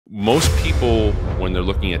Most people, when they're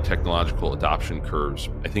looking at technological adoption curves,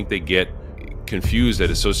 I think they get confused at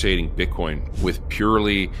associating Bitcoin with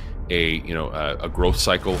purely a growth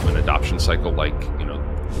cycle, an adoption cycle, like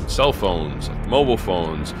cell phones, like mobile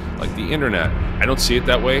phones, like the internet. I don't see it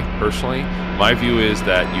that way personally. My view is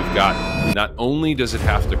that you've got, not only does it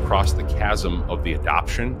have to cross the chasm of the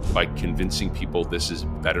adoption by convincing people this is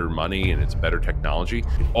better money and it's better technology,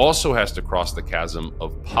 it also has to cross the chasm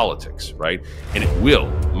of politics, right? And it will.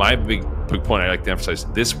 My big point I like to emphasize,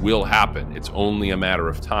 this will happen. It's only a matter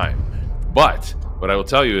of time. But what I will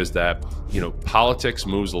tell you is that, politics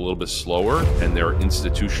moves a little bit slower, and there are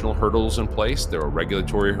institutional hurdles in place. There are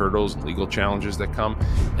regulatory hurdles and legal challenges that come,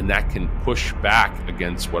 and that can push back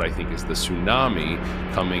against what I think is the tsunami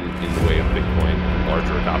coming in the way of Bitcoin and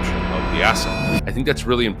larger adoption of the asset. I think that's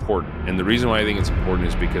really important. And the reason why I think it's important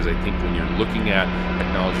is because I think when you're looking at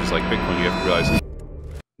technologies like Bitcoin, you have to realize.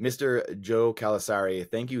 Mr. Joe Carlasare,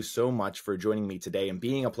 thank you so much for joining me today and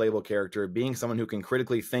being a playable character, being someone who can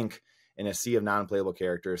critically think in a sea of non-playable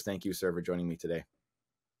characters. Thank you, sir, for joining me today.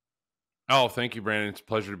 Oh, thank you, Brandon. It's a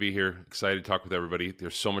pleasure to be here. Excited to talk with everybody.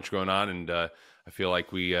 There's so much going on, and I feel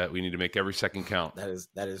like we need to make every second count. That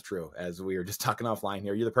is true. As we were just talking offline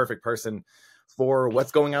here, you're the perfect person for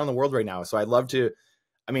what's going on in the world right now. So I'd love to,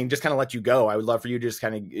 just kind of let you go. I would love for you to just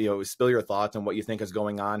kind of, spill your thoughts on what you think is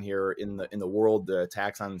going on here in the world, the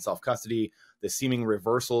attacks on self-custody, the seeming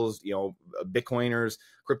reversals, Bitcoiners,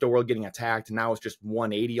 crypto world getting attacked. Now it's just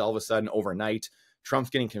 180 all of a sudden overnight. Trump's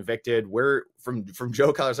getting convicted. Where, from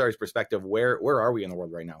Joe Carlasare's perspective, where are we in the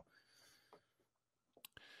world right now?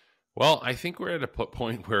 Well, I think we're at a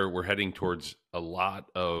point where we're heading towards a lot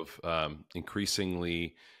of a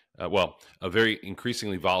very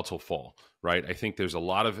increasingly volatile fall, right? I think there's a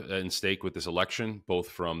lot of in stake with this election, both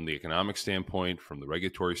from the economic standpoint, from the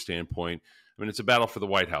regulatory standpoint. It's a battle for the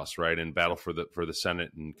White House, right? And battle for the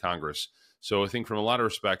Senate and Congress. So I think from a lot of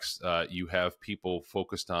respects, you have people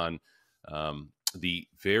focused on the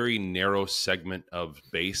very narrow segment of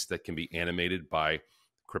base that can be animated by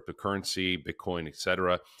cryptocurrency, Bitcoin, et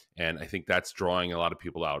cetera. And I think that's drawing a lot of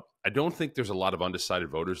people out. I don't think there's a lot of undecided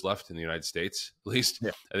voters left in the United States, at least.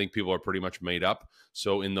 Yeah. I think people are pretty much made up.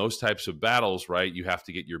 So in those types of battles, right, you have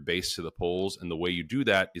to get your base to the polls. And the way you do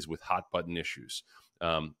that is with hot button issues.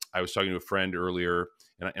 I was talking to a friend earlier,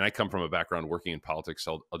 and I come from a background working in politics.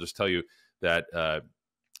 So I'll just tell you that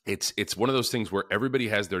it's one of those things where everybody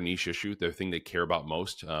has their niche issue, their thing they care about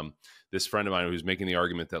most. This friend of mine who's making the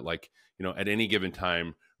argument that, at any given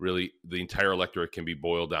time, really the entire electorate can be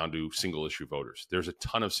boiled down to single issue voters. There's a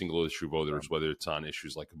ton of single issue voters, whether it's on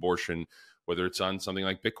issues like abortion, whether it's on something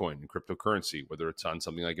like Bitcoin and cryptocurrency, whether it's on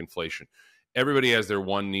something like inflation. Everybody has their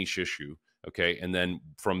one niche issue. Okay. And then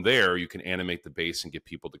from there, you can animate the base and get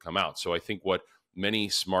people to come out. So I think what many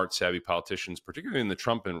smart, savvy politicians, particularly in the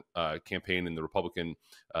Trump campaign and the Republican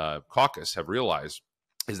caucus, have realized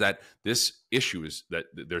is that this issue is that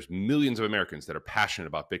there's millions of Americans that are passionate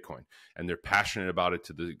about Bitcoin, and they're passionate about it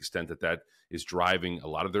to the extent that is driving a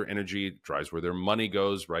lot of their energy. It drives where their money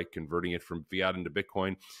goes, right? Converting it from fiat into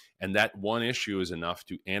Bitcoin. And that one issue is enough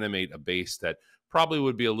to animate a base that probably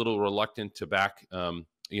would be a little reluctant to back,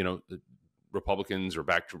 Republicans or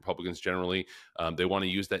back to Republicans generally. They want to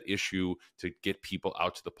use that issue to get people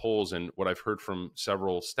out to the polls. And what I've heard from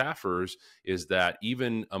several staffers is that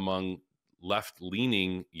even among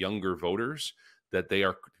left-leaning younger voters, that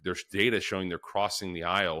there's data showing they're crossing the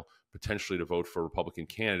aisle potentially to vote for Republican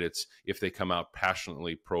candidates if they come out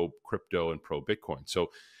passionately pro-crypto and pro-Bitcoin. So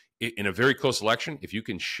in a very close election, if you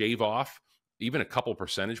can shave off even a couple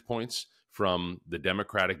percentage points from the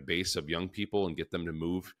Democratic base of young people and get them to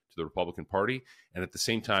move to the Republican Party, and at the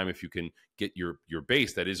same time, if you can get your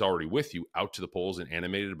base that is already with you out to the polls and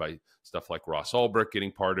animated by stuff like Ross Ulbricht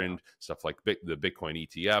getting pardoned, stuff like the Bitcoin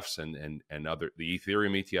ETFs and other the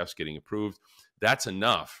Ethereum ETFs getting approved, that's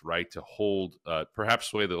enough, right, to hold perhaps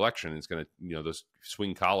sway the election. It's going to those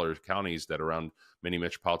swing collar counties that are around many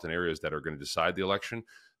metropolitan areas that are going to decide the election.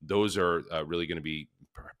 Those are really going to be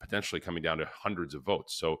potentially coming down to hundreds of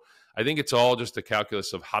votes. So I think it's all just a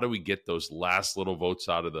calculus of how do we get those last little votes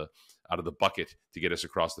out of the bucket to get us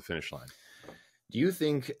across the finish line. Do you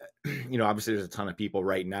think, obviously there's a ton of people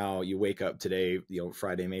right now, you wake up today,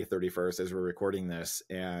 Friday, May 31st, as we're recording this,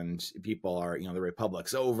 and people are, the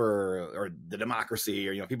republic's over, or the democracy,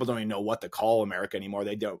 or, people don't even know what to call America anymore.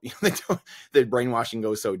 They don't, the brainwashing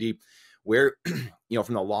goes so deep. Where, from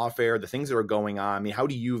the lawfare, the things that are going on, how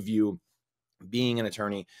do you view being an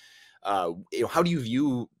attorney? How do you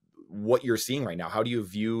view what you're seeing right now? How do you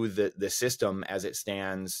view the system as it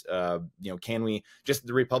stands? Can we just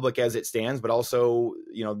the republic as it stands, but also,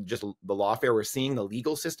 just the lawfare we're seeing, the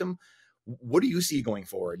legal system? What do you see going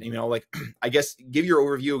forward? You know, like, I guess give your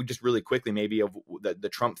overview just really quickly, maybe of the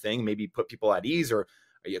Trump thing, maybe put people at ease, or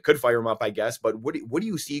you could fire them up, I guess. But what do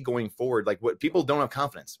you see going forward? Like, what people don't have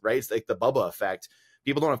confidence, right? It's like the Bubba effect.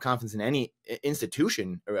 People don't have confidence in any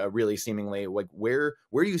institution, really, seemingly. Like, where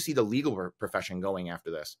do you see the legal profession going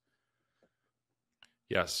after this?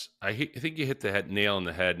 Yes, I think you hit the nail on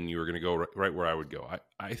the head, and you were going to go right where I would go.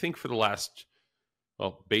 I think for the last,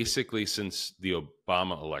 well, basically since the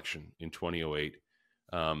Obama election in 2008,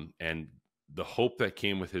 and the hope that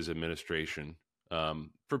came with his administration,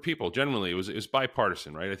 for people generally, it was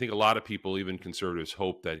bipartisan, right? I think a lot of people, even conservatives,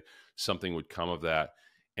 hoped that something would come of that.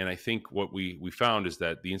 And I think what we found is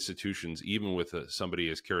that the institutions, even with somebody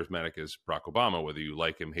as charismatic as Barack Obama, whether you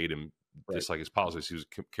like him, hate him, Right. dislike his policies, he was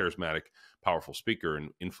a charismatic, powerful speaker and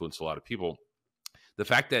influenced a lot of people. The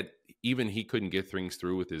fact that even he couldn't get things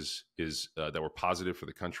through with his that were positive for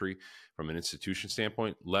the country from an institution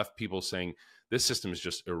standpoint left people saying this system is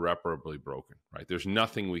just irreparably broken, right? There's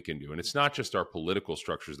nothing we can do. And it's not just our political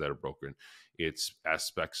structures that are broken. It's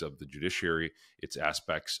aspects of the judiciary. It's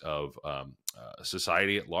aspects of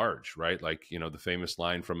society at large, right? Like, the famous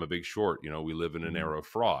line from A Big Short, we live in an era of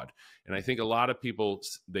fraud. And I think a lot of people,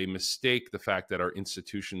 they mistake the fact that our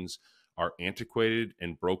institutions are antiquated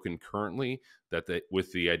and broken currently,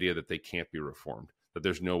 with the idea that they can't be reformed, that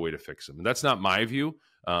there's no way to fix them. And that's not my view.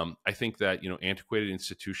 I think that, antiquated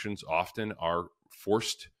institutions often are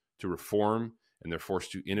forced to reform, and they're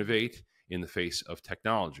forced to innovate in the face of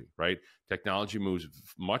technology, right? Technology moves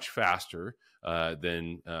much faster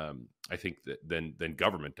than I think than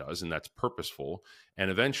government does, and that's purposeful.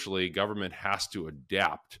 And eventually government has to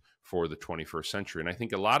adapt for the 21st century. And I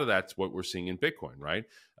think a lot of that's what we're seeing in Bitcoin, right?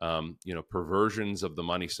 Perversions of the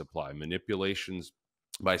money supply, manipulations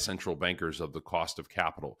by central bankers of the cost of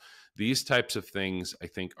capital. These types of things, I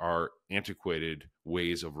think, are antiquated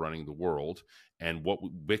ways of running the world. And what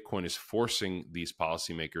Bitcoin is forcing these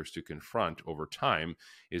policymakers to confront over time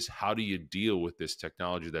is, how do you deal with this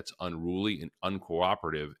technology that's unruly and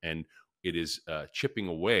uncooperative, and it is chipping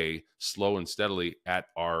away slow and steadily at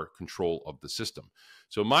our control of the system.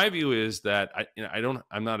 So my view is that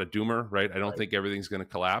I'm not a doomer, right? I don't think everything's going to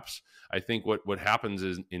collapse. I think what happens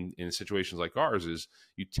is in situations like ours is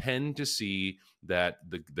you tend to see that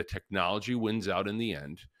the technology wins out in the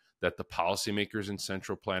end, that the policymakers and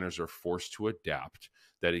central planners are forced to adapt,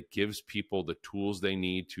 that it gives people the tools they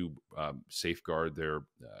need to safeguard their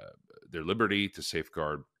liberty, to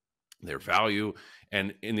safeguard their value.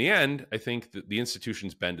 And in the end, I think that the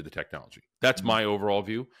institutions bend to the technology. That's my overall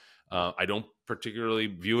view. I don't particularly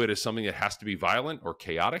view it as something that has to be violent or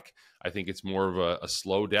chaotic. I think it's more of a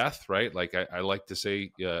slow death, right? Like I like to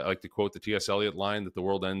say, I like to quote the T.S. Eliot line that the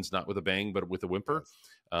world ends not with a bang, but with a whimper.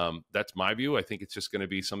 That's my view. I think it's just going to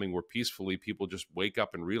be something where peacefully people just wake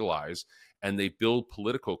up and realize, and they build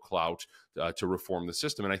political clout to reform the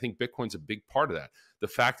system. And I think Bitcoin's a big part of that. The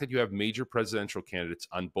fact that you have major presidential candidates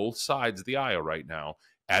on both sides of the aisle right now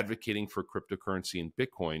advocating for cryptocurrency and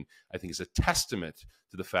Bitcoin, I think is a testament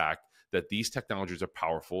to the fact that these technologies are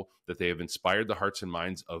powerful, that they have inspired the hearts and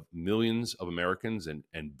minds of millions of Americans, and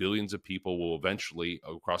billions of people will eventually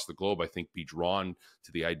across the globe, I think, be drawn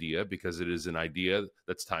to the idea, because it is an idea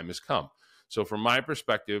that's time has come. So from my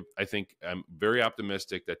perspective, I think I'm very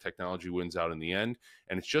optimistic that technology wins out in the end.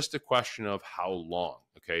 And it's just a question of how long.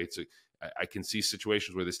 Okay. I can see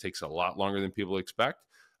situations where this takes a lot longer than people expect.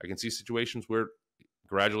 I can see situations where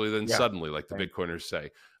gradually, then suddenly, like the Bitcoiners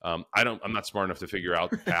say. I'm not smart enough to figure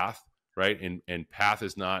out the path, right? And path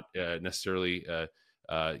is not necessarily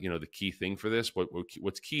the key thing for this.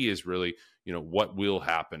 What's key is really what will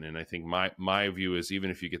happen. And I think my view is,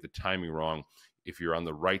 even if you get the timing wrong, if you're on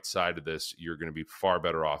the right side of this, you're going to be far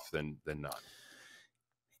better off than not.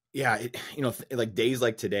 Yeah, like days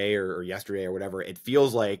like today or yesterday or whatever, it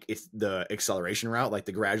feels like it's the acceleration route, like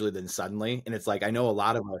the gradually then suddenly. And it's like, I know a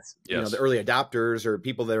lot of us, the early adopters or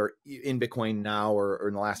people that are in Bitcoin now or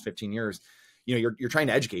in the last 15 years, you're trying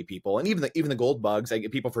to educate people. And even the gold bugs,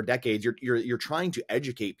 like people for decades, you're trying to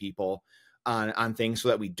educate people on things so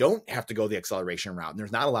that we don't have to go the acceleration route. And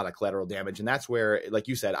there's not a lot of collateral damage. And that's where, like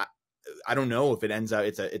you said, I don't know if it ends out,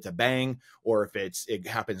 it's a bang, or if it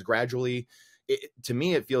happens gradually. To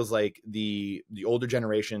me, it feels like the older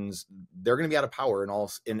generations, they're going to be out of power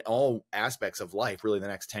in all aspects of life, really, the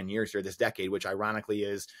next 10 years here, this decade, which ironically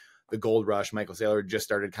is the gold rush Michael Saylor just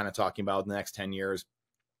started kind of talking about in the next 10 years.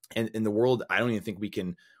 And in the world, I don't even think we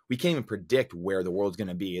can't even predict where the world's going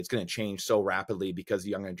to be. It's going to change so rapidly because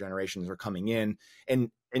the younger generations are coming in.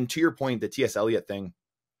 And to your point, the T.S. Eliot thing,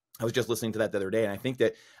 I was just listening to that the other day, and I think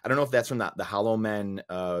that, I don't know if that's from the Hollow Men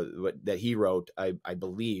that he wrote, I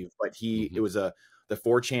believe, but it was the the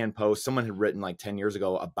 4chan post someone had written like 10 years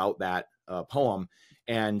ago about that poem,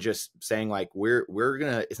 and just saying like,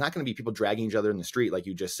 it's not gonna be people dragging each other in the street like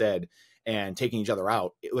you just said and taking each other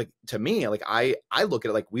out. Like, to me, like I look at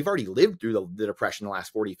it like we've already lived through the depression the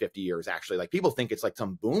last 40, 50 years. Actually, like, people think it's like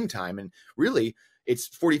some boom time, and really it's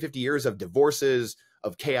 40, 50 years of divorces,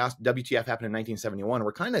 of chaos. WTF happened in 1971.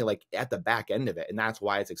 We're kind of like at the back end of it, and that's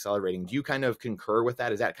why it's accelerating. Do you kind of concur with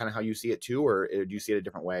that? Is that kind of how you see it too, or do you see it a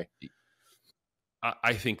different way?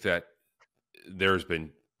 I think that there's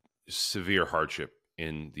been severe hardship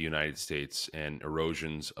in the United States and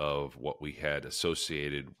erosions of what we had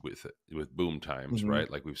associated with boom times, Mm-hmm. right?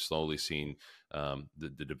 Like, we've slowly seen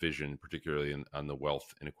the division, particularly on the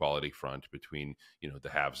wealth inequality front, between the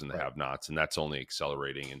haves and the Right. have-nots, and that's only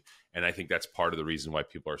accelerating. And I think that's part of the reason why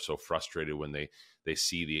people are so frustrated when they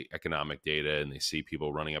see the economic data, and they see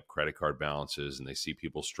people running up credit card balances, and they see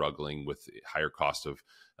people struggling with higher cost of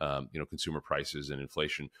consumer prices and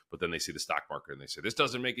inflation. But then they see the stock market and they say, this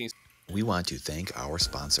doesn't make any sense. We want to thank our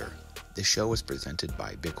sponsor. This show is presented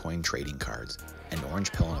by Bitcoin Trading Cards, an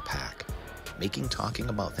orange pill in a pack, making talking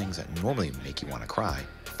about things that normally make you want to cry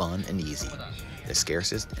fun and easy. The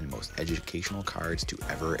scarcest and most educational cards to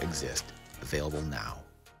ever exist. Available now.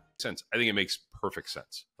 Sense. I think it makes perfect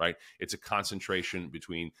sense, right? It's a concentration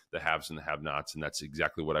between the haves and the have-nots, and that's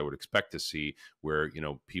exactly what I would expect to see, where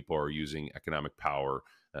people are using economic power,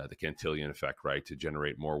 the Cantillon effect, right, to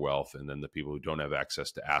generate more wealth, and then the people who don't have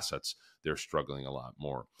access to assets, they're struggling a lot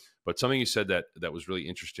more. But something you said that was really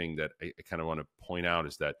interesting that I kind of want to point out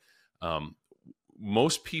is that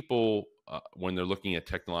most people, when they're looking at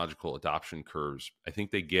technological adoption curves, I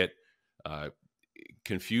think they get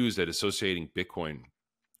confused at associating Bitcoin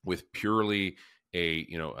with purely a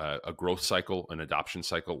growth cycle, an adoption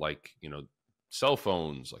cycle, like cell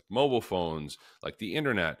phones, like mobile phones, like the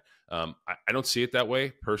internet. I don't see it that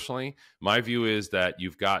way personally. My view is that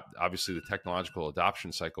you've got obviously the technological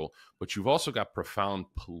adoption cycle, but you've also got profound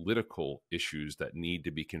political issues that need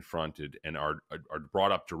to be confronted and are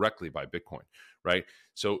brought up directly by Bitcoin, right?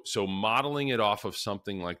 So modeling it off of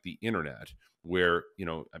something like the internet, where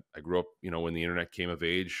I grew up when the internet came of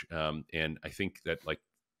age, and I think that, like,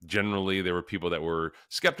 generally there were people that were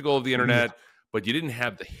skeptical of the internet, but you didn't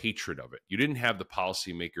have the hatred of it. You didn't have the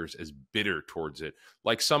policymakers as bitter towards it,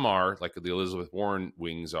 like some are, like the Elizabeth Warren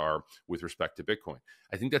wings are with respect to Bitcoin.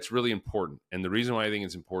 I think that's really important. And the reason why I think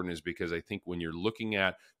it's important is because I think when you're looking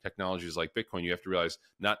at technologies like Bitcoin, you have to realize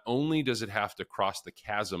not only does it have to cross the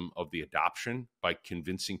chasm of the adoption by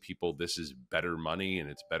convincing people this is better money and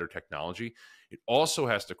it's better technology, it also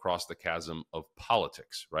has to cross the chasm of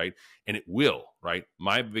politics, right? And it will, right?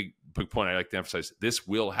 My big point I like to emphasize, this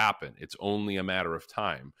will happen. It's only a matter of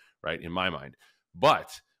time, right, in my mind.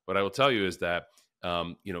 But what I will tell you is that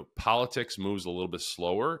politics moves a little bit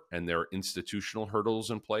slower, and there are institutional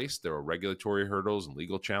hurdles in place. There are regulatory hurdles and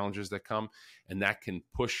legal challenges that come, and that can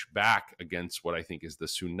push back against what I think is the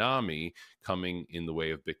tsunami coming in the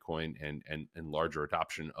way of Bitcoin and larger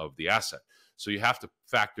adoption of the asset. So you have to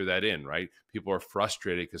factor that in, right? People are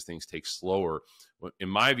frustrated because things take slower. In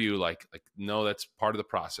my view, like no, that's part of the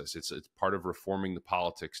process. It's part of reforming the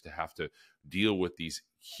politics to have to deal with these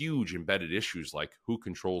huge embedded issues like who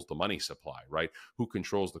controls the money supply, right? Who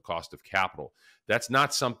controls the cost of capital? That's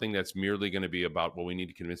not something that's merely going to be about, well, we need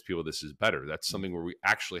to convince people this is better. That's something where we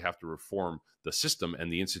actually have to reform the system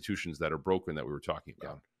and the institutions that are broken that we were talking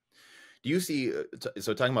about. Do you see,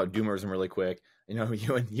 so talking about doomerism really quick,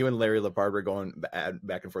 you and Larry Lepard were going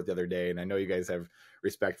back and forth the other day, and I know you guys have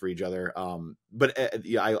respect for each other. But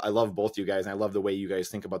I love both you guys, and I love the way you guys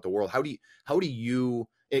think about the world. How do you,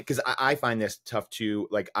 because I find this tough too.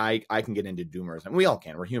 Like I can get into doomerism. We all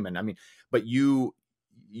can, we're human. I mean, but you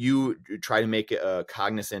try to make a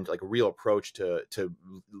cognizant, like a real approach to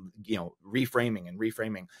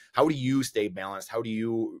reframing. How do you stay balanced? How do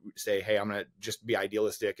you say, hey, I'm gonna just be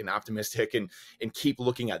idealistic and optimistic and keep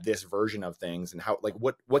looking at this version of things? And how, like,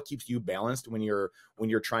 what keeps you balanced when you're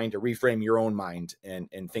trying to reframe your own mind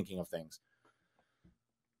and thinking of things?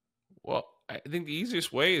 Well, I think the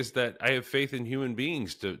easiest way is that I have faith in human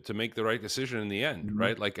beings to make the right decision in the end,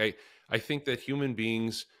 right? Like I think that human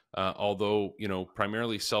beings, although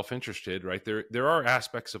primarily self-interested, right? There are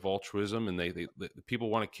aspects of altruism, and they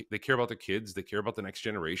people they care about their kids, they care about the next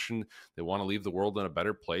generation, they want to leave the world in a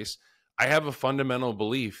better place. I have a fundamental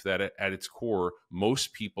belief that at its core,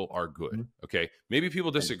 most people are good. Okay, maybe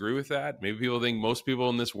people disagree with that. Maybe people think most people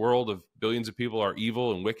in this world of billions of people are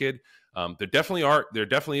evil and wicked. There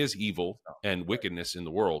definitely is evil and wickedness in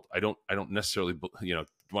the world. I don't necessarily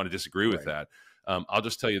want to disagree with that. I'll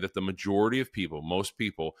just tell you that the majority of people, most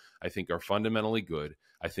people, I think, are fundamentally good.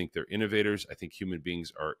 I think they're innovators. I think human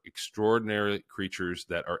beings are extraordinary creatures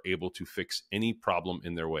that are able to fix any problem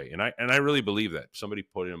in their way. And I really believe that. Somebody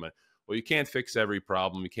put in a, well, you can't fix every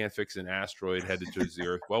problem. You can't fix an asteroid headed towards the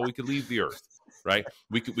Earth. Well, we could leave the Earth, right?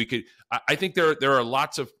 We could. I think there are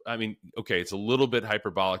lots of. I mean, okay, it's a little bit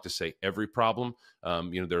hyperbolic to say every problem.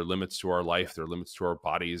 There are limits to our life. There are limits to our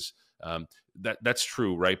bodies. That's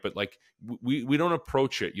true, right? But like we don't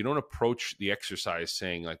approach it. You don't approach the exercise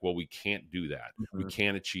saying like, well, we can't do that. Mm-hmm. We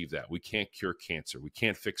can't achieve that. We can't cure cancer. We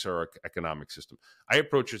can't fix our economic system. I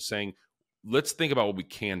approach it saying, let's think about what we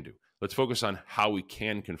can do. Let's focus on how we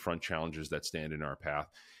can confront challenges that stand in our path.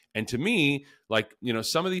 And to me, like,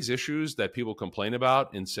 some of these issues that people complain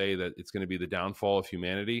about and say that it's going to be the downfall of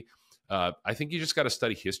humanity, I think you just got to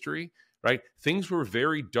study history, right? Things were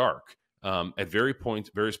very dark at various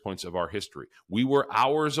points of our history. We were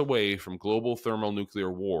hours away from global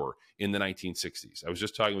thermonuclear war in the 1960s. I was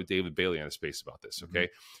just talking with David Bailey on a space about this, okay?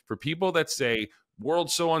 Mm-hmm. For people that say,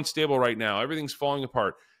 world's so unstable right now, everything's falling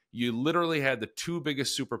apart, you literally had the two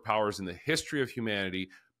biggest superpowers in the history of humanity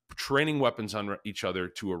training weapons on each other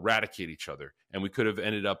to eradicate each other. And we could have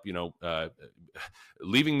ended up,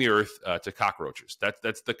 leaving the earth to cockroaches.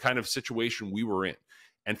 That's the kind of situation we were in.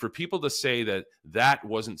 And for people to say that that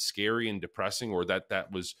wasn't scary and depressing, or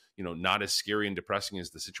that was, not as scary and depressing as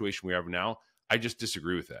the situation we have now, I just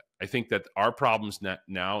disagree with that. I think that our problems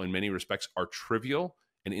now in many respects are trivial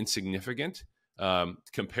and insignificant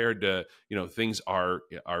compared to things our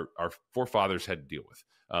forefathers had to deal with.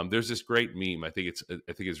 There's this great meme. I think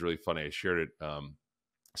it's really funny. I shared it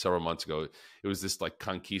several months ago. It was this like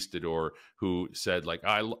conquistador who said like,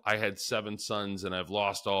 I had 7 sons and I've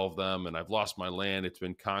lost all of them, and I've lost my land. It's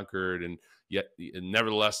been conquered, and yet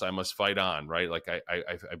nevertheless I must fight on, right? Like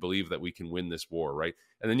I believe that we can win this war, right?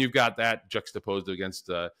 And then you've got that juxtaposed against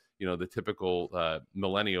the typical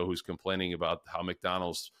millennial who's complaining about how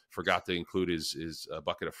McDonald's forgot to include his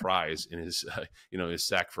bucket of fries in his his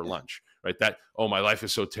sack for lunch, right? That, oh, my life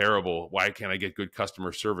is so terrible. Why can't I get good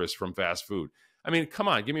customer service from fast food? I mean, come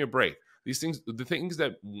on, give me a break. These things, the things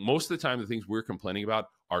that most of the time, the things we're complaining about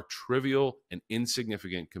are trivial and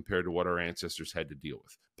insignificant compared to what our ancestors had to deal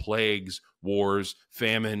with. Plagues, wars,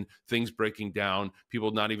 famine, things breaking down, people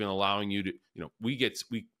not even allowing you to,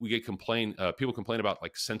 people complain about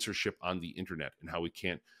like censorship on the internet and how we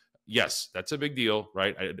can't. Yes, that's a big deal,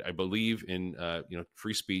 right? I believe in,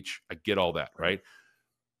 free speech. I get all that, right?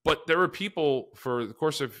 But there were people for the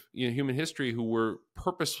course of human history who were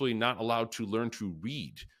purposefully not allowed to learn to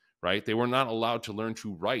read, right? They were not allowed to learn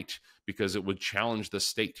to write because it would challenge the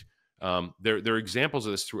state. There are examples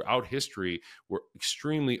of this throughout history where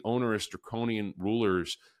extremely onerous, draconian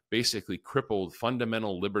rulers basically crippled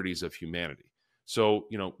fundamental liberties of humanity. So,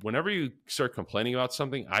 whenever you start complaining about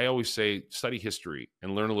something, I always say study history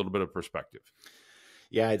and learn a little bit of perspective.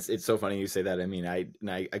 Yeah, it's so funny you say that. I mean, I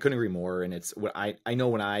couldn't agree more. And it's what I know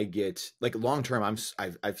when I get like long term,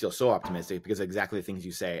 I feel so optimistic because exactly the things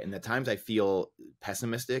you say. And the times I feel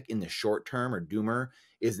pessimistic in the short term or doomer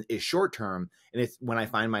is short term, and it's when I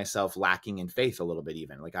find myself lacking in faith a little bit.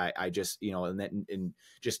 Even like I just and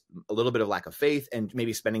just a little bit of lack of faith, and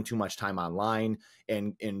maybe spending too much time online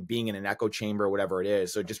and being in an echo chamber or whatever it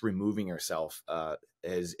is. So just removing yourself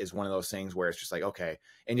is one of those things where it's just like, okay,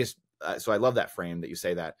 and just. So I love that frame that you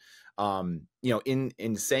say that,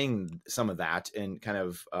 in saying some of that and kind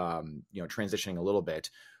of, transitioning a little bit,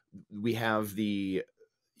 we have the,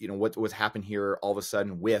 what's happened here all of a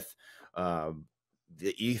sudden with the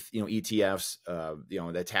ETFs,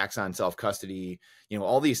 the tax on self-custody,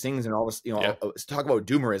 all these things and all this, talk about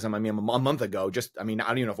doomerism. I mean, a month ago, I don't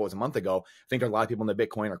even know if it was a month ago. I think there are a lot of people in the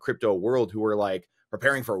Bitcoin or crypto world who were like,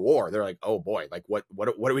 preparing for war. They're like, oh boy, like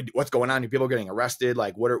what's going on? People are getting arrested.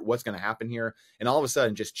 Like what's going to happen here? And all of a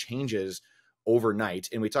sudden just changes overnight.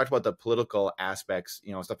 And we talked about the political aspects,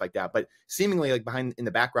 stuff like that, but seemingly like behind in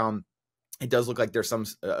the background, it does look like there's some,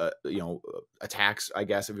 attacks, I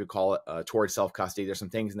guess, if you call it, towards self-custody. There's some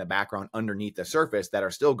things in the background underneath the surface that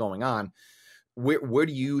are still going on. Where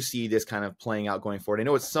do you see this kind of playing out going forward? I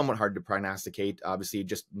know it's somewhat hard to prognosticate, obviously,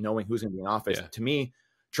 just knowing who's going to be in office. Yeah. To me,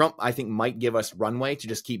 Trump, I think, might give us runway to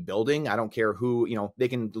just keep building. I don't care who, they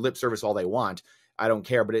can lip service all they want. I don't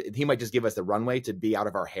care, but he might just give us the runway to be out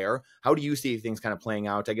of our hair. How do you see things kind of playing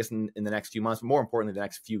out, I guess, in the next few months, but more importantly, the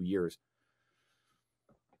next few years?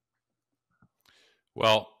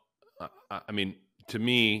 Well, I mean, to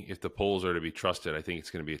me, if the polls are to be trusted, I think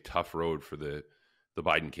it's going to be a tough road for the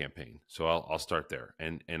Biden campaign. So I'll start there.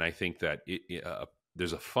 And I think that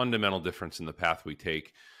there's a fundamental difference in the path we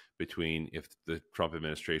take between if the Trump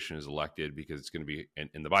administration is elected, because it's going to be, and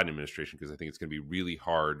the Biden administration, because I think it's going to be really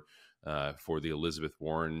hard for the Elizabeth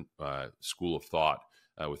Warren school of thought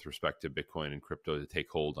with respect to Bitcoin and crypto to take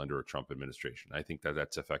hold under a Trump administration. I think that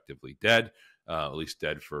that's effectively dead, at least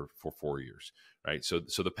dead for 4 years, right? So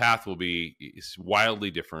the path will be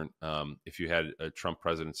wildly different. If you had a Trump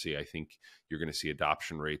presidency, I think you're going to see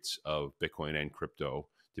adoption rates of Bitcoin and crypto,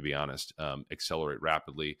 to be honest, accelerate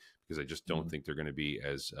rapidly, because I just don't think they're going to be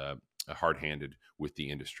as hard-handed with the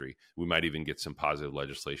industry. We might even get some positive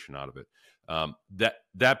legislation out of it.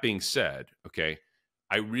 That being said, okay,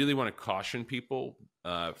 I really want to caution people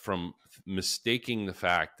from mistaking the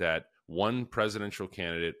fact that one presidential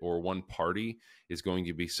candidate or one party is going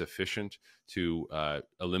to be sufficient to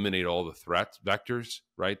eliminate all the threat vectors,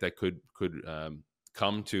 right, that could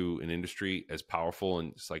come to an industry as powerful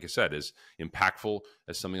and, like I said, as impactful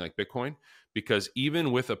as something like Bitcoin. Because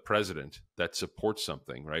even with a president that supports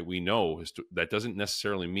something, right, we know that doesn't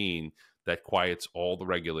necessarily mean that quiets all the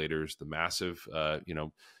regulators, the massive,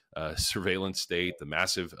 surveillance state, the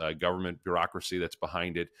massive government bureaucracy that's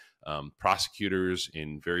behind it, prosecutors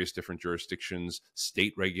in various different jurisdictions,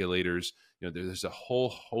 state regulators. There's a whole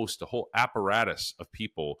host, a whole apparatus of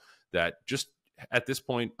people that just at this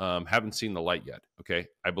point haven't seen the light yet. Okay,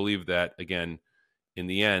 I believe that, again, in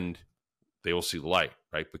the end, they will see the light,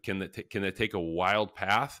 right? But can they take a wild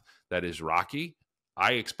path that is rocky?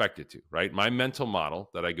 I expect it to, right? My mental model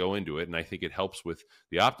that I go into it, and I think it helps with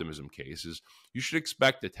the optimism case, is you should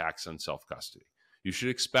expect attacks on self-custody. You should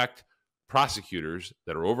expect prosecutors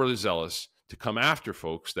that are overly zealous to come after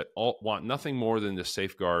folks that want nothing more than to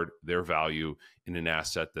safeguard their value in an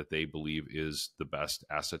asset that they believe is the best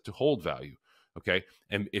asset to hold value, okay?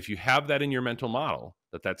 And if you have that in your mental model,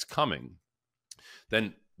 that's coming,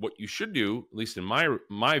 then what you should do, at least in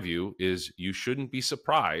my view, is you shouldn't be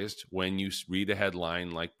surprised when you read a headline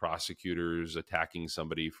like prosecutors attacking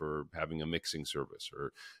somebody for having a mixing service,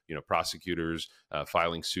 or prosecutors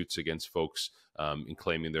filing suits against folks and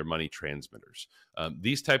claiming they're money transmitters.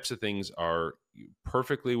 These types of things are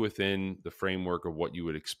perfectly within the framework of what you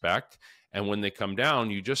would expect. And when they come down,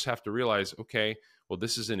 you just have to realize, okay, well,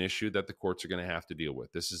 this is an issue that the courts are going to have to deal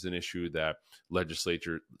with. This is an issue that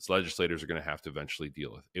legislators are going to have to eventually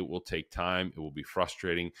deal with. It will take time. It will be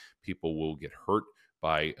frustrating. People will get hurt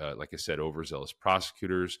by, like I said, overzealous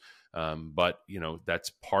prosecutors. But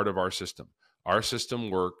that's part of our system. Our system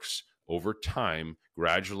works over time,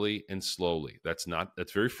 gradually and slowly. That's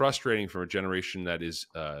very frustrating for a generation that is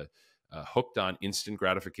hooked on instant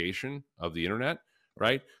gratification of the internet,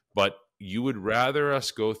 right? But you would rather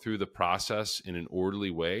us go through the process in an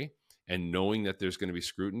orderly way and knowing that there's going to be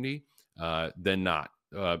scrutiny than not.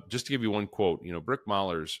 Just to give you one quote, Brick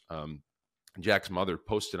Mahler's, Jack's mother,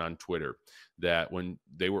 posted on Twitter that when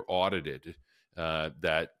they were audited,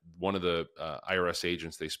 that one of the IRS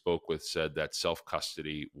agents they spoke with said that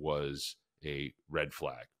self-custody was a red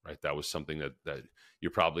flag, right? That was something that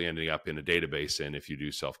you're probably ending up in a database in if you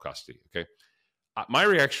do self-custody, okay? My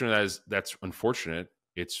reaction to that is that's unfortunate.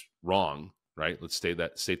 It's wrong, right? Let's state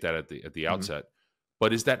that at the outset.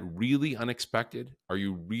 But is that really unexpected? Are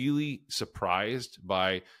you really surprised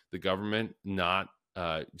by the government not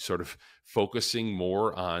sort of focusing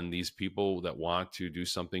more on these people that want to do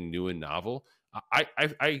something new and novel?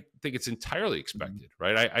 I think it's entirely expected,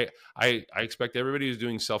 right? I expect everybody who's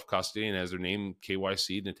doing self-custody and has their name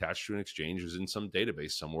KYC'd and attached to an exchange is in some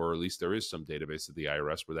database somewhere, or at least there is some database at the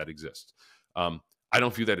IRS where that exists. I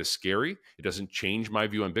don't view that as scary. It doesn't change my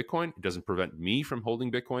view on Bitcoin. It doesn't prevent me from holding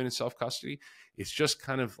Bitcoin in self-custody. It's just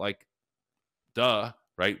kind of like, duh,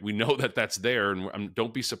 right? We know that that's there, and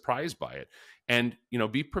don't be surprised by it. And,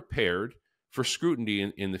 be prepared for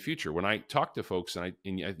scrutiny in the future. When I talk to folks, and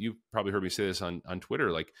you've probably heard me say this on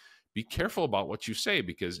Twitter, like, be careful about what you say,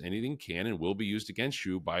 because anything can and will be used against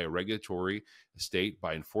you by a regulatory state,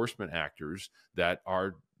 by enforcement actors that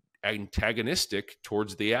are antagonistic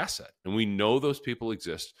towards the asset. And we know those people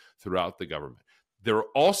exist throughout the government. There are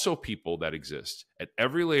also people that exist at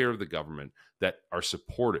every layer of the government that are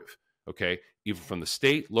supportive, okay, even from the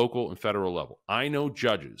state, local, and federal level. I know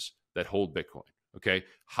judges that hold Bitcoin, okay,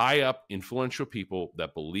 high up, influential people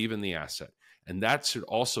that believe in the asset. And that should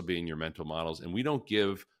also be in your mental models. And we don't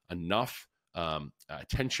give enough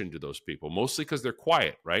attention to those people, mostly because they're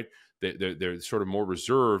quiet, right? They're sort of more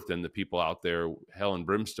reserved than the people out there, hell and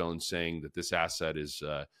brimstone, saying that this asset is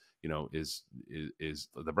the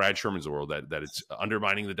Brad Shermans of the world, that it's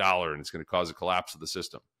undermining the dollar and it's going to cause a collapse of the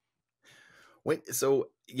system. So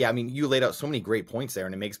yeah, I mean, you laid out so many great points there,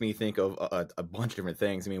 and it makes me think of a bunch of different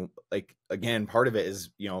things. I mean, like, again, part of it is,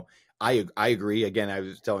 I agree. Again, I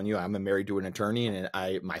was telling you, I'm married to an attorney, and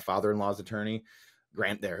my father-in-law's attorney,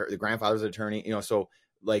 the grandfather's attorney, so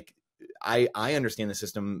like, I understand the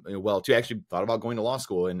system well too. I actually thought about going to law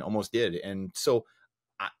school and almost did. And so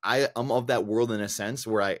I'm of that world in a sense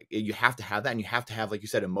where you have to have that, and you have to have, like you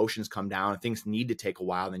said, emotions come down, and things need to take a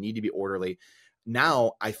while, and they need to be orderly.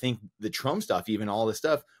 Now, I think the Trump stuff, even all this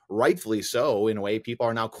stuff, rightfully so, in a way, people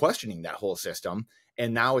are now questioning that whole system.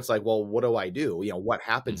 And now it's like, well, what do I do? What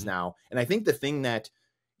happens now? And I think the thing that,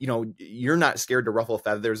 you're not scared to ruffle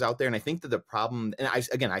feathers out there. And I think that the problem, and I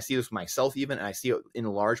see this with myself even, and I see it in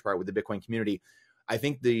a large part with the Bitcoin community. I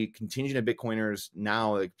think the contingent of Bitcoiners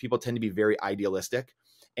now, like, people tend to be very idealistic.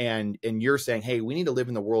 And you're saying, hey, we need to live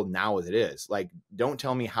in the world now as it is. Like, don't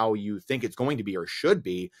tell me how you think it's going to be or should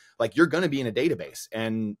be. Like, you're going to be in a database,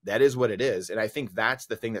 and that is what it is. And I think that's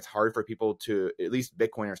the thing that's hard for people to, at least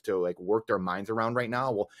Bitcoiners, to like work their minds around right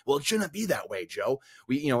now. Well, it shouldn't be that way, Joe.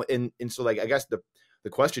 And so, like, I guess the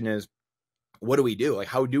question is, what do we do? Like,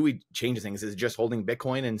 how do we change things? Is it just holding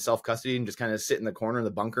Bitcoin in self-custody and just kind of sit in the corner of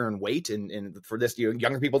the bunker and wait and for this,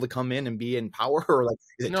 younger people to come in and be in power? Or like,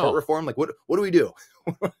 is it tort reform? Like, what do we do?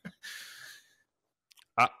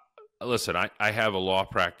 Listen, I have a law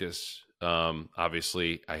practice.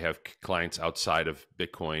 Obviously, I have clients outside of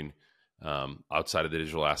Bitcoin, outside of the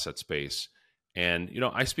digital asset space. And,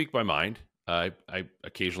 I speak my mind. I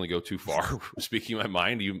occasionally go too far speaking my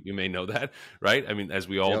mind. You may know that, right? I mean, as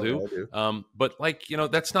we all do. But like,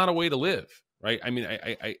 that's not a way to live, right? I mean,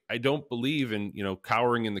 I don't believe in,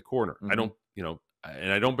 cowering in the corner. I don't,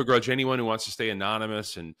 and I don't begrudge anyone who wants to stay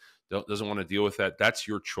anonymous and doesn't want to deal with that. That's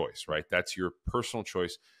your choice, right? That's your personal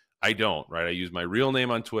choice. I don't, right? I use my real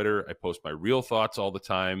name on Twitter. I post my real thoughts all the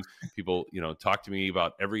time. People, talk to me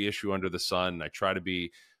about every issue under the sun. I try to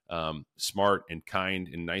be smart and kind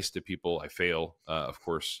and nice to people. I fail, of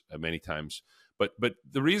course, many times. But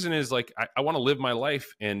the reason is, like, I want to live my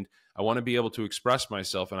life, and I want to be able to express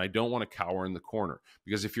myself, and I don't want to cower in the corner.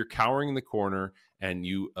 Because if you're cowering in the corner and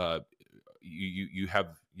you have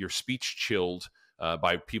your speech chilled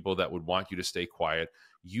by people that would want you to stay quiet,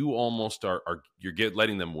 you almost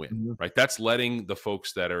letting them win, right? That's letting the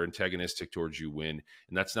folks that are antagonistic towards you win,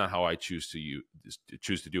 and that's not how I choose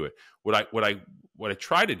to do it. What I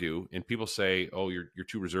try to do, and people say, "Oh, you're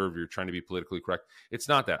too reserved. You're trying to be politically correct." It's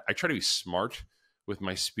not that. I try to be smart with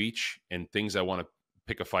my speech and things I want to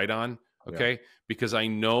pick a fight on. Okay, because I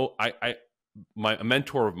know a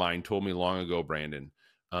mentor of mine told me long ago, Brandon,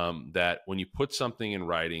 that when you put something in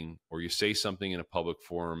writing or you say something in a public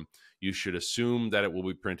forum, you should assume that it will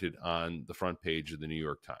be printed on the front page of the New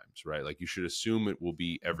York Times, right? Like, you should assume it will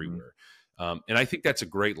be everywhere. And I think that's a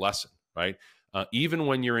great lesson, right? Even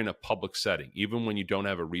when you're in a public setting, even when you don't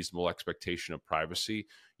have a reasonable expectation of privacy,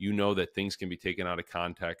 you know that things can be taken out of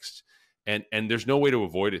context. And there's no way to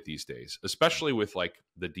avoid it these days, especially with like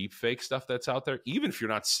the deep fake stuff that's out there. Even if you're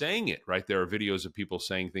not saying it, right? There are videos of people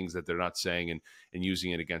saying things that they're not saying and using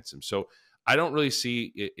it against them. So I don't really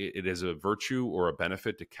see it as a virtue or a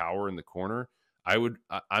benefit to cower in the corner.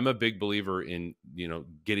 I'm a big believer in,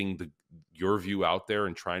 getting your view out there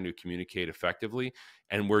and trying to communicate effectively.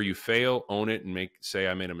 And where you fail, own it and say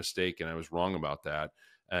I made a mistake and I was wrong about that.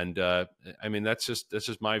 And I mean, that's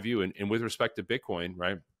just my view. And with respect to Bitcoin,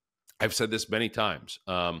 right? I've said this many times,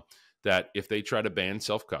 that if they try to ban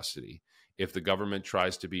self-custody, if the government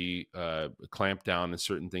tries to be clamp down on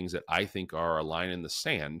certain things that I think are a line in the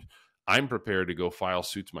sand, I'm prepared to go file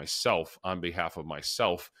suits myself on behalf of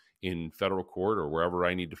myself in federal court or wherever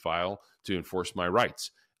I need to file to enforce my rights.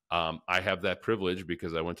 I have that privilege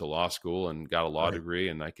because I went to law school and got a law degree,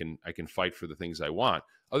 and I can fight for the things I want.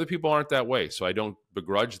 Other people aren't that way, so I don't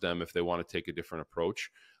begrudge them if they want to take a different approach.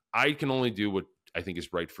 I can only do what I think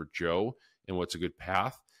is right for Joe and what's a good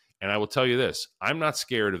path. And I will tell you this, I'm not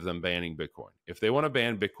scared of them banning Bitcoin. If they want to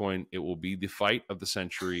ban Bitcoin, it will be the fight of the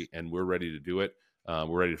century, and we're ready to do it.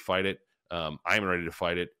 We're ready to fight it. I'm ready to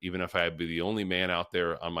fight it, even if I be the only man out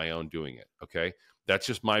there on my own doing it. Okay. That's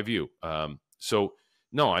just my view. So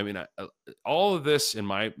no, I mean, all of this in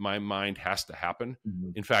my mind has to happen.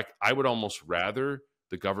 In fact, I would almost rather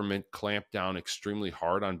the government clamp down extremely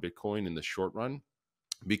hard on Bitcoin in the short run,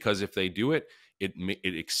 because if they do it,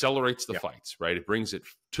 it accelerates the fights, right? It brings it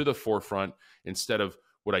to the forefront instead of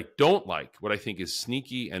what I don't like, what I think is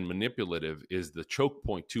sneaky and manipulative, is the choke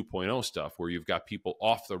point 2.0 stuff, where you've got people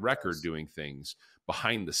off the record doing things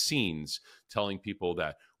behind the scenes, telling people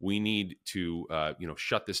that we need to,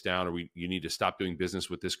 shut this down, or you need to stop doing business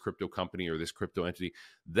with this crypto company or this crypto entity.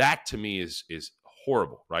 That to me is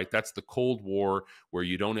horrible, right? That's the Cold War, where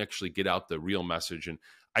you don't actually get out the real message. And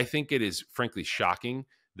I think it is frankly shocking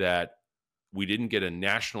that we didn't get a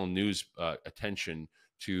national news attention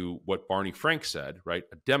to what Barney Frank said, right?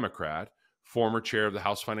 A Democrat, former chair of the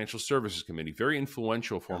House Financial Services Committee, very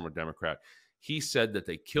influential former Democrat. He said that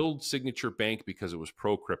they killed Signature Bank because it was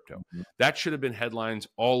pro-crypto. That should have been headlines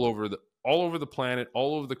all over all over the planet,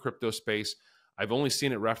 all over the crypto space. I've only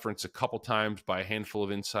seen it referenced a couple times by a handful of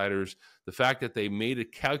insiders. The fact that they made a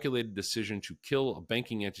calculated decision to kill a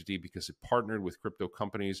banking entity because it partnered with crypto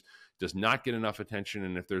companies does not get enough attention.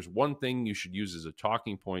 And if there's one thing you should use as a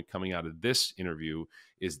talking point coming out of this interview,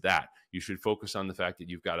 is that you should focus on the fact that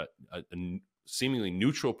you've got a seemingly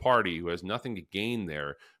neutral party who has nothing to gain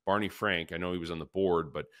there. Barney Frank, I know he was on the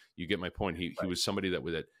board, but you get my point. He was somebody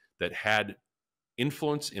that had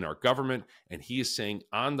influence in our government, and he is saying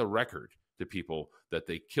on the record to people that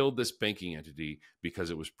they killed this banking entity because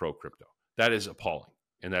it was pro-crypto. That is appalling,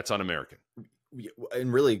 and that's un-American.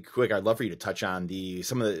 And really quick, I'd love for you to touch on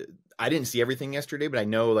I didn't see everything yesterday, but I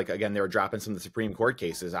know, like, again, they were dropping some of the Supreme Court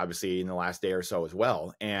cases, obviously, in the last day or so as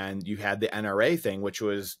well. And you had the NRA thing,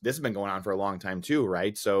 this has been going on for a long time too,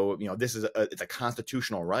 right? So, this is it's a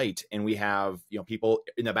constitutional right. And we have, people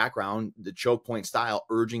in the background, the choke point style,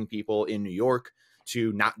 urging people in New York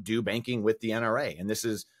to not do banking with the NRA. And this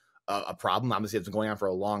is a problem. Obviously, it's been going on for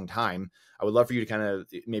a long time. I would love for you to kind of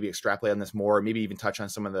maybe extrapolate on this more, maybe even touch on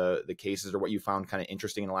some of the cases or what you found kind of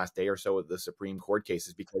interesting in the last day or so with the Supreme Court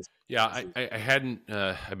cases. Because I hadn't,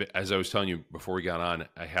 as I was telling you before we got on,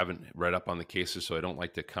 I haven't read up on the cases, so I don't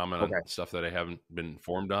like to comment on stuff that I haven't been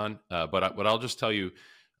informed on. But I'll just tell you,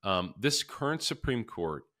 this current Supreme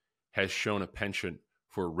Court has shown a penchant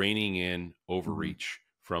for reining in overreach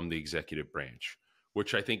from the executive branch,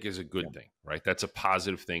 which I think is a good thing, right? That's a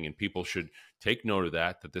positive thing, and people should take note of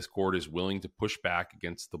that this court is willing to push back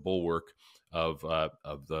against the bulwark of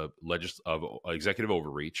executive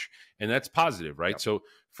overreach, and that's positive, right? Yep. So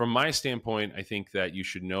from my standpoint, I think that you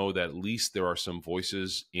should know that at least there are some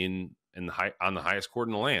voices on the highest court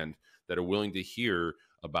in the land that are willing to hear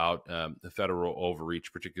about the federal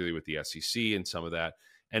overreach, particularly with the SEC and some of that,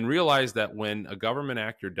 and realize that when a government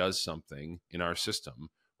actor does something in our system,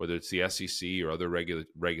 whether it's the SEC or other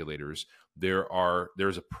regulators,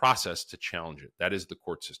 there's a process to challenge it. That is the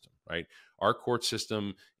court system, right? Our court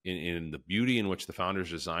system, in the beauty in which the founders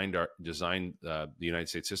designed the United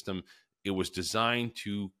States system, it was designed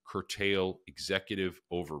to curtail executive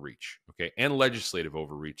overreach, okay, and legislative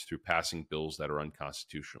overreach through passing bills that are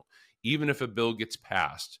unconstitutional. Even if a bill gets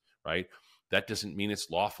passed, right, that doesn't mean it's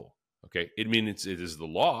lawful, okay? It means it is the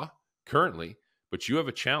law currently, but you have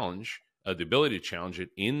a challenge. The ability to challenge it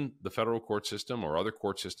in the federal court system or other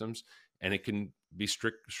court systems, and it can be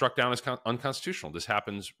struck down as unconstitutional. This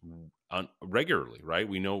happens regularly, right?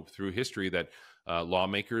 We know through history that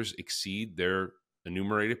lawmakers exceed their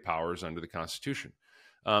enumerated powers under the Constitution.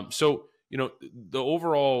 So, the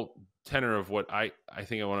overall tenor of what I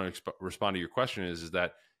think I want to respond to your question is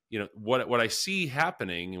that, what I see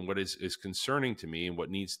happening and what is concerning to me, and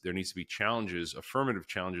there needs to be challenges, affirmative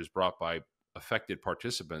challenges brought by affected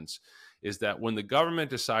participants, is that when the government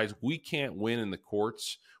decides we can't win in the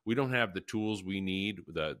courts, we don't have the tools we need,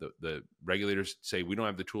 the regulators say we don't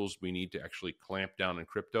have the tools we need to actually clamp down on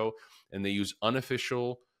crypto, and they use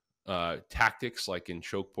unofficial tactics like in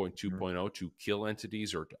Choke Point 2.0 to kill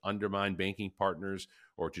entities or to undermine banking partners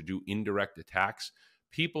or to do indirect attacks.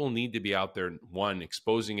 People need to be out there, one,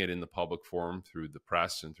 exposing it in the public forum through the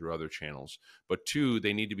press and through other channels, but two,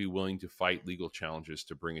 they need to be willing to fight legal challenges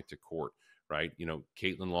to bring it to court. Right,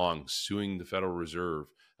 Caitlin Long suing the Federal Reserve.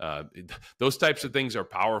 Those types of things are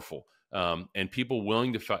powerful, and people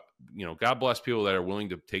willing to fight. God bless people that are willing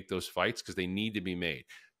to take those fights because they need to be made.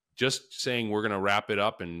 Just saying we're going to wrap it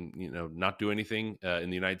up and not do anything in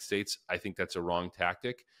the United States, I think that's a wrong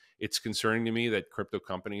tactic. It's concerning to me that crypto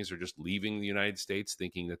companies are just leaving the United States,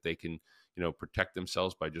 thinking that they can protect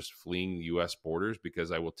themselves by just fleeing the U.S. borders.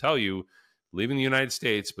 Because I will tell you, leaving the United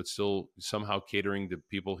States, but still somehow catering to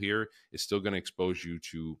people here is still going to expose you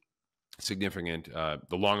to significant,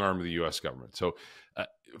 the long arm of the U.S. government. So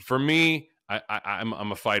for me,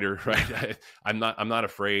 I'm a fighter, right? I'm not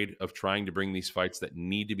afraid of trying to bring these fights that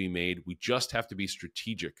need to be made. We just have to be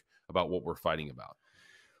strategic about what we're fighting about.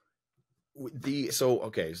 There's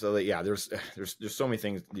so many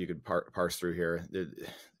things you could parse through here.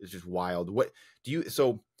 It's just wild.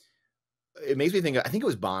 It makes me think, I think it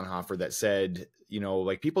was Bonhoeffer that said,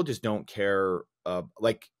 people just don't care.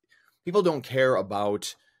 People don't care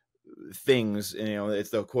about things. It's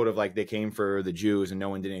the quote of they came for the Jews and no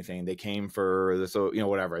one did anything. They came for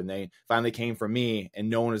whatever. And they finally came for me and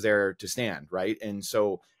no one was there to stand. Right. And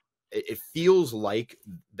so it feels like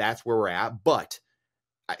that's where we're at, but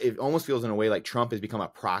it almost feels in a way like Trump has become a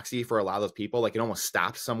proxy for a lot of those people. Like it almost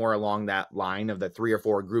stops somewhere along that line of the 3 or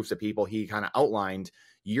 4 groups of people he kind of outlined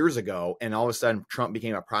years ago. And all of a sudden Trump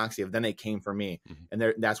became a proxy of then they came for me. Mm-hmm. And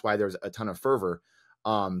that's why there's a ton of fervor.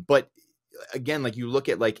 But again, like you look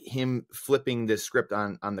at like him flipping this script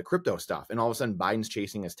on the crypto stuff, and all of a sudden Biden's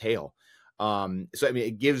chasing his tail. So I mean,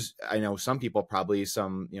 it gives, I know some people probably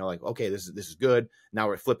some, like, okay, this is good. Now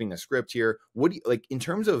we're flipping the script here. What do you like in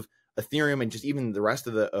terms of Ethereum and just even the rest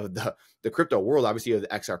of the crypto world? Obviously, you have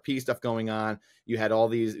the XRP stuff going on. You had all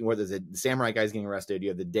these, whether the samurai guys getting arrested, you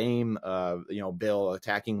have the Dame, bill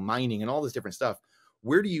attacking mining and all this different stuff.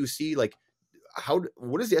 Where do you see like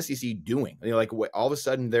what is the SEC doing? Like all of a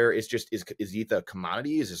sudden there is just is ETH a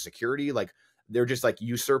commodity? Is a security? Like they're just like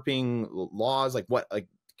usurping laws? Like what? Like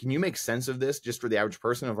can you make sense of this just for the average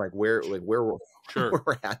person of like where we're, Sure. where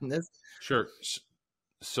we're at in this? Sure.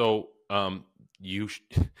 So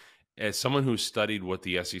as someone who's studied what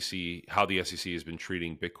the SEC, how the SEC has been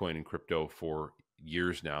treating Bitcoin and crypto for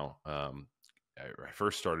years now, I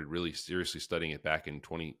first started really seriously studying it back in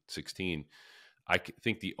 2016. I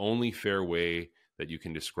think the only fair way that you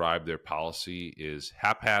can describe their policy is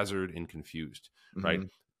haphazard and confused, right?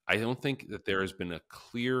 I don't think that there has been a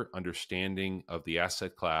clear understanding of the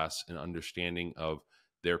asset class and understanding of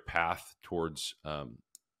their path towards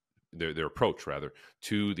their approach, rather,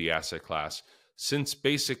 to the asset class since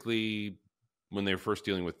basically when they were first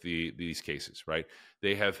dealing with these cases, right?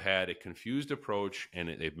 They have had a confused approach and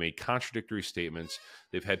they've made contradictory statements.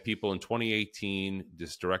 They've had people in 2018,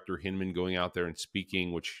 this director Hinman going out there and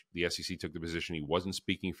speaking, which the SEC took the position he wasn't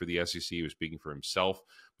speaking for the SEC, he was speaking for himself,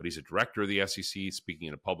 but he's a director of the SEC speaking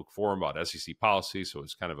in a public forum about SEC policy. So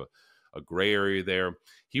it's kind of a gray area there.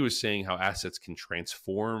 He was saying how assets can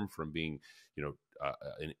transform from being,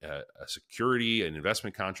 a security, an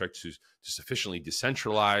investment contract to sufficiently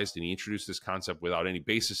decentralized, and he introduced this concept without any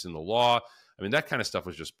basis in the law. I mean, that kind of stuff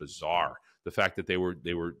was just bizarre. The fact that they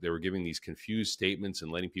were giving these confused statements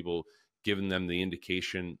and letting people, giving them the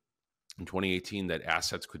indication in 2018 that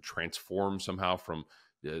assets could transform somehow from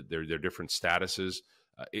their different statuses.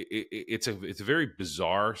 It's a very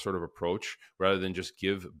bizarre sort of approach rather than just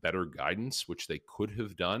give better guidance, which they could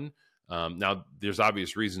have done. Now, there's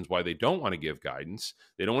obvious reasons why they don't want to give guidance.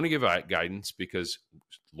 They don't want to give guidance because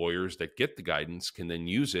lawyers that get the guidance can then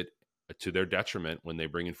use it to their detriment when they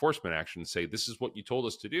bring enforcement action and say, this is what you told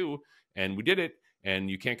us to do, and we did it,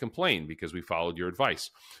 and you can't complain because we followed your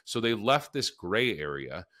advice. So they left this gray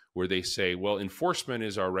area where they say, well, enforcement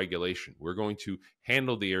is our regulation. We're going to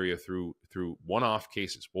handle the area through one-off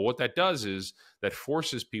cases. Well, what that does is that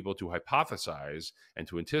forces people to hypothesize and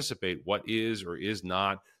to anticipate what is or is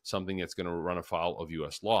not something that's going to run afoul of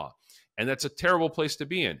U.S. law. And that's a terrible place to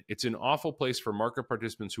be in. It's an awful place for market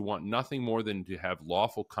participants who want nothing more than to have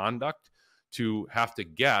lawful conduct, to have to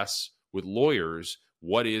guess with lawyers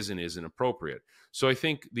what is and isn't appropriate. So I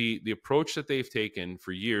think the approach that they've taken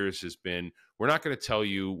for years has been, we're not going to tell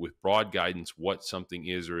you with broad guidance what something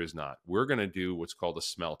is or is not. We're going to do what's called a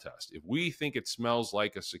smell test. If we think it smells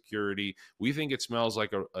like a security, we think it smells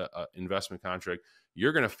like a investment contract,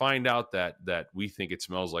 you're going to find out that we think it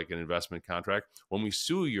smells like an investment contract when we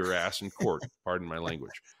sue your ass in court. Pardon my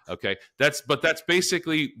language. Okay, that's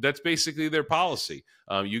basically their policy.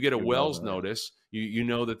 You get a Wells notice. You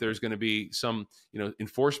know that there's going to be some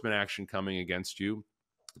enforcement action coming against you.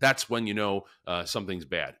 That's when you know something's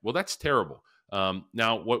bad. Well, that's terrible.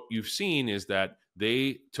 Now, what you've seen is that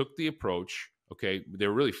they took the approach. Okay,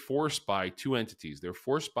 they're really forced by two entities. They're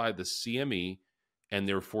forced by the CME, and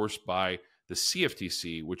they're forced by the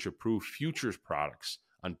CFTC, which approved futures products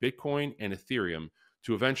on Bitcoin and Ethereum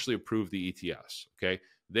to eventually approve the ETFs. Okay,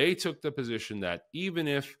 they took the position that even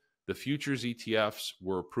if the futures ETFs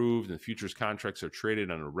were approved and the futures contracts are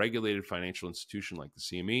traded on a regulated financial institution like the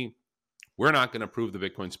CME, we're not going to approve the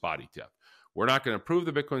Bitcoin spot ETF. We're not going to approve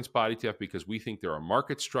the Bitcoin spot ETF because we think there are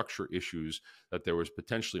market structure issues, that there was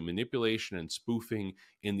potentially manipulation and spoofing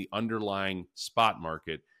in the underlying spot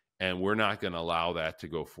market, and we're not going to allow that to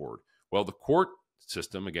go forward. Well, the court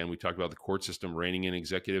system, again, we talked about the court system reining in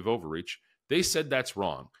executive overreach. They said that's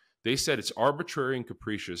wrong. They said it's arbitrary and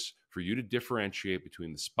capricious for you to differentiate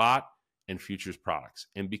between the spot and futures products.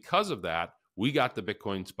 And because of that, we got the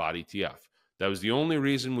Bitcoin spot ETF. That was the only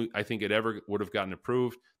reason I think it ever would have gotten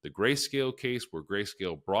approved. The Grayscale case, where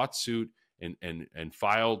Grayscale brought suit and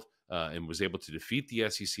filed and was able to defeat the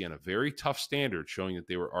SEC on a very tough standard, showing that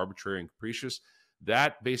they were arbitrary and capricious,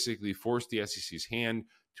 that basically forced the SEC's hand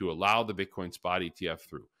to allow the Bitcoin spot ETF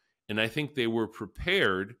through. And I think they were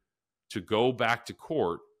prepared to go back to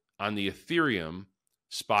court on the Ethereum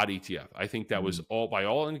spot ETF. I think that was all, by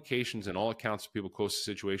all indications and all accounts of people close to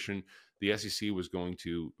the situation, the SEC was going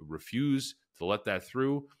to refuse to let that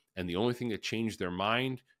through. And the only thing that changed their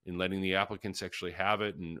mind in letting the applicants actually have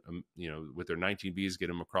it and, with their 19Bs get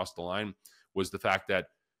them across the line was the fact that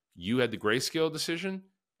you had the Grayscale decision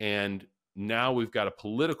and now we've got a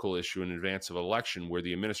political issue in advance of election where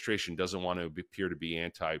the administration doesn't want to appear to be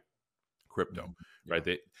anti-crypto,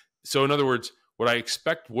 right? So in other words, what I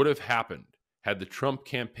expect would have happened had the Trump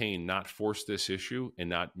campaign not forced this issue and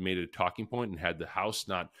not made it a talking point, and had the House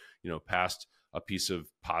not, passed a piece of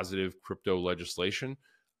positive crypto legislation,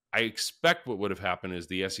 I expect what would have happened is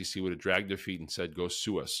the SEC would have dragged their feet and said, go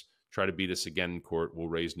sue us, try to beat us again in court, we'll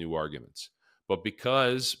raise new arguments. But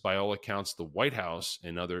because, by all accounts, the White House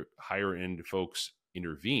and other higher end folks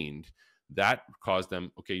intervened, that caused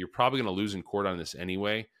them, okay, you're probably going to lose in court on this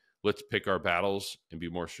anyway. Let's pick our battles and be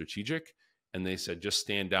more strategic. And they said, just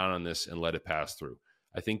stand down on this and let it pass through.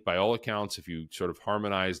 I think by all accounts, if you sort of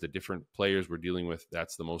harmonize the different players we're dealing with,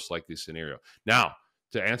 that's the most likely scenario. Now,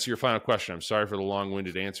 to answer your final question, I'm sorry for the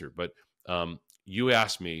long-winded answer, but you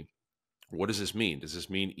asked me, what does this mean? Does this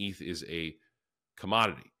mean ETH is a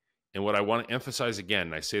commodity? And what I want to emphasize again,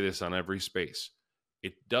 and I say this on every space,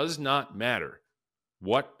 it does not matter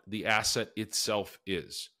what the asset itself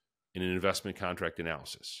is in an investment contract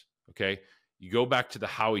analysis, okay? You go back to the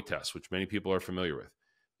Howey test, which many people are familiar with.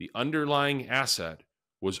 The underlying asset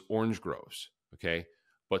was orange groves, okay?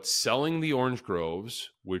 But selling the orange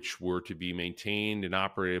groves, which were to be maintained and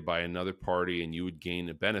operated by another party, and you would gain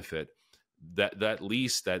a benefit, that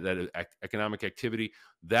lease, that economic activity,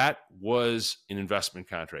 that was an investment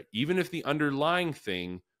contract, even if the underlying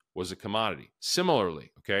thing was a commodity.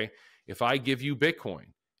 Similarly, okay, if I give you Bitcoin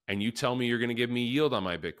and you tell me you're going to give me yield on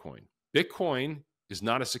my Bitcoin, Bitcoin is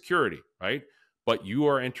not a security, right? But you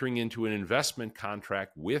are entering into an investment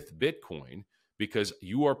contract with Bitcoin because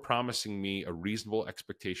you are promising me a reasonable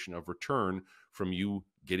expectation of return from you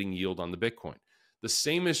getting yield on the Bitcoin. The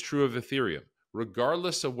same is true of Ethereum.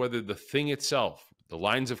 Regardless of whether the thing itself, the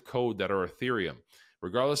lines of code that are Ethereum,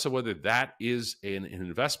 regardless of whether that is an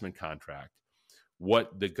investment contract,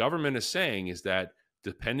 what the government is saying is that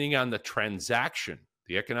depending on the transaction,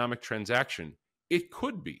 the economic transaction, it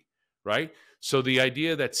could be, right? So the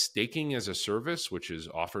idea that staking as a service, which is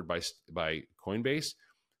offered by Coinbase,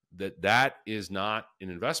 that is not an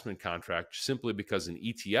investment contract simply because an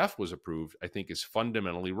ETF was approved, I think is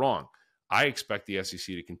fundamentally wrong. I expect the SEC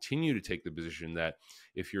to continue to take the position that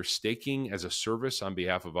if you're staking as a service on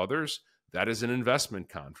behalf of others, that is an investment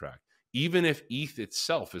contract, even if ETH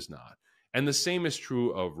itself is not. And the same is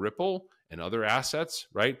true of Ripple and other assets,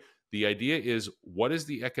 right? The idea is, what is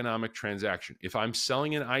the economic transaction? If I'm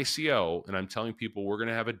selling an ICO and I'm telling people we're going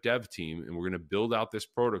to have a dev team and we're going to build out this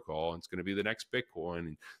protocol and it's going to be the next Bitcoin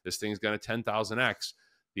and this thing's going to 10,000x,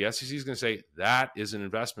 the SEC is going to say that is an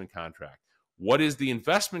investment contract. What is the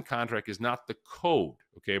investment contract is not the code.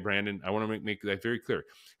 Okay, Brandon, I want to make that very clear.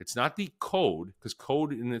 It's not the code, because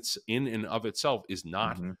code in and of itself is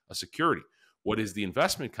not a security. What is the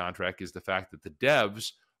investment contract is the fact that the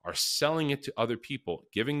devs are selling it to other people,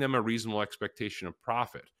 giving them a reasonable expectation of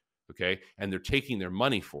profit, okay? And they're taking their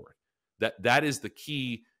money for it. That is the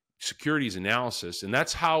key securities analysis, and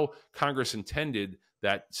that's how Congress intended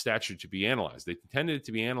that statute to be analyzed. They intended it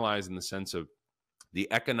to be analyzed in the sense of the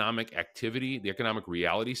economic activity, the economic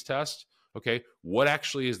realities test, okay? What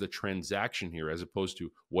actually is the transaction here as opposed to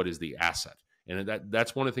what is the asset? And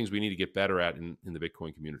that's one of the things we need to get better at in the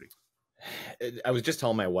Bitcoin community. I was just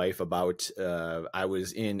telling my wife about, I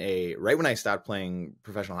was right when I stopped playing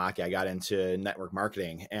professional hockey, I got into network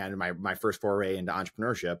marketing, and my first foray into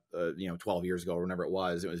entrepreneurship, 12 years ago or whenever it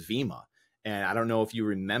was Vima. And I don't know if you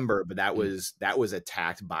remember, but that was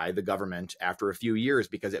attacked by the government after a few years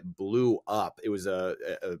because it blew up. It was a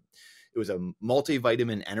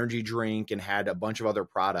multivitamin energy drink and had a bunch of other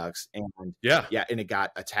products. And and it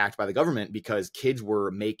got attacked by the government because kids were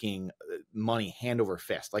making money hand over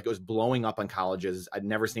fist. Like, it was blowing up on colleges. I'd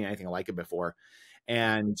never seen anything like it before.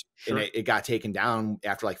 And it got taken down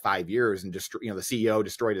after like 5 years, and the CEO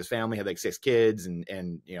destroyed his family, had like 6 kids, and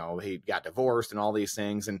he got divorced and all these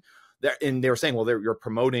things. And they were saying, well, you're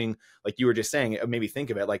promoting, like you were just saying, it made me think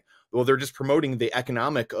of it like, well, they're just promoting the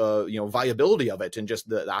economic, viability of it and just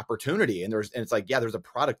the opportunity. And it's like, yeah, there's a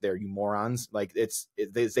product there, you morons. Like,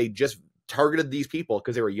 they just targeted these people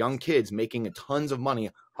because they were young kids making tons of money,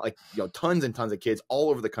 like, tons and tons of kids all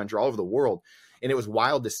over the country, all over the world. And it was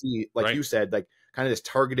wild to see, like you said, like kind of this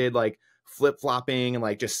targeted, like flip-flopping and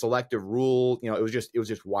like just selective rule. It was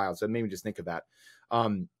just wild. So it made me just think of that.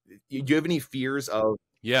 Do you have any fears of,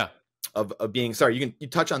 of being, sorry, you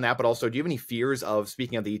touch on that, but also, do you have any fears of,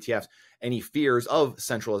 speaking of the ETFs, any fears of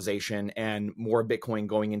centralization and more Bitcoin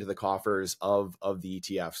going into the coffers of the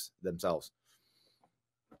ETFs themselves?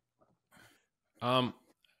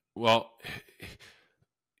 Well,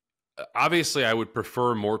 obviously I would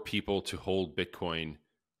prefer more people to hold Bitcoin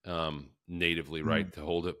natively, right? To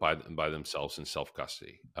hold it by themselves in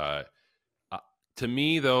self-custody. To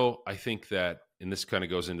me, though, I think that, and this kind of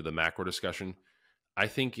goes into the macro discussion, I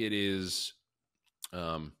think it is,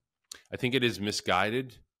 um, I think it is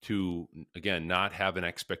misguided to, again, not have an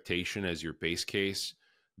expectation as your base case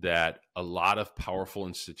that a lot of powerful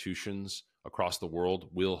institutions across the world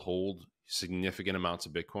will hold significant amounts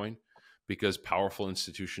of Bitcoin, because powerful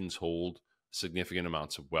institutions hold significant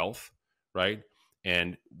amounts of wealth, right?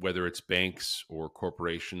 And whether it's banks or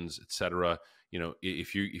corporations, et cetera,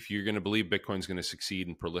 if you're going to believe Bitcoin's going to succeed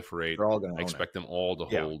and proliferate, They're all going to I own it. expect them all to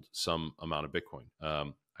Yeah. hold some amount of Bitcoin.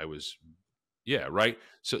 I was Yeah, right.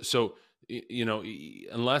 So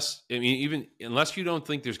unless, I mean, even unless you don't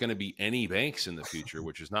think there's going to be any banks in the future,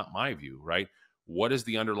 which is not my view, right? What is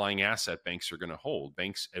the underlying asset banks are going to hold?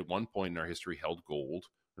 Banks at one point in our history held gold,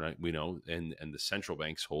 right? We know, and the central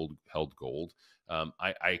banks held gold.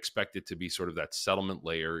 I expect it to be sort of that settlement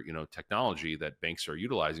layer, technology that banks are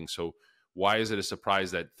utilizing. So why is it a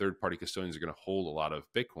surprise that third-party custodians are going to hold a lot of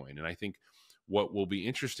Bitcoin? And I think what will be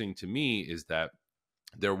interesting to me is that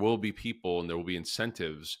there will be people and there will be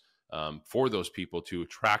incentives for those people to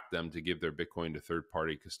attract them to give their Bitcoin to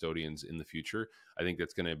third-party custodians in the future. I think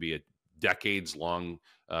that's going to be a decades-long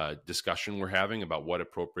discussion we're having about what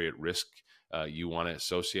appropriate risk you want to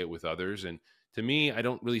associate with others. And to me, I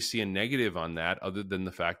don't really see a negative on that, other than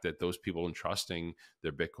the fact that those people entrusting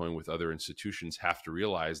their Bitcoin with other institutions have to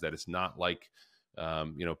realize that it's not like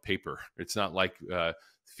paper. It's not like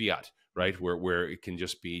fiat, right? Where it can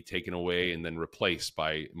just be taken away and then replaced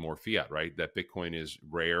by more fiat, right? That Bitcoin is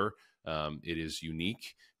rare. It is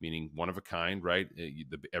unique, meaning one of a kind, right?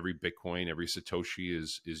 Every Bitcoin, every Satoshi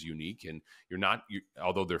is unique, and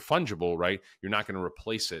although they're fungible, right? You're not going to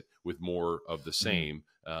replace it with more of the same.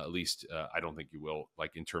 At least I don't think you will.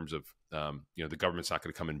 Like in terms of the government's not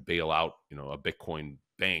going to come and bail out a Bitcoin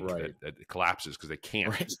bank that collapses because they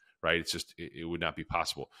can't. Right? It's just it would not be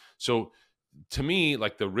possible. So to me,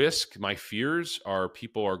 like the risk, my fears are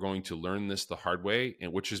people are going to learn this the hard way,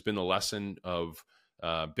 and which has been the lesson of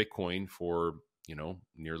Bitcoin for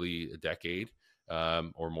nearly a decade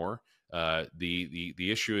or more. The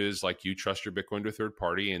issue is, like, you trust your Bitcoin to a third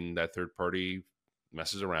party, and that third party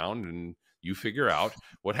messes around, and you figure out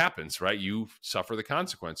what happens, right? You suffer the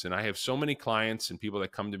consequence. And I have so many clients and people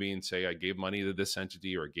that come to me and say, I gave money to this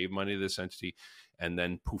entity, or I gave money to this entity, and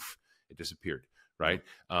then poof, it disappeared, right?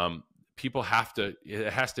 People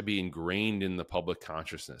it has to be ingrained in the public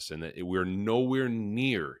consciousness, and we're nowhere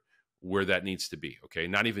near where that needs to be. Okay.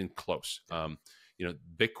 Not even close.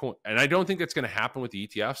 Bitcoin, and I don't think that's going to happen with the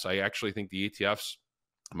ETFs. I actually think the ETFs,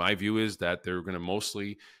 my view is that they're going to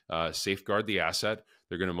mostly safeguard the asset.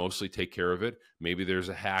 They're going to mostly take care of it. Maybe there's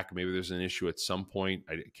a hack. Maybe there's an issue at some point.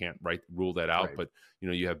 I can't rule that out. Right. But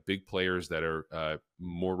you have big players that are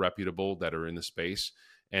more reputable that are in the space.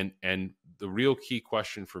 And the real key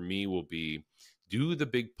question for me will be, do the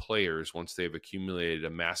big players, once they've accumulated a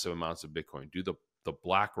massive amounts of Bitcoin, do the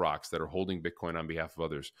Black Rocks that are holding Bitcoin on behalf of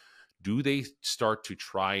others, do they start to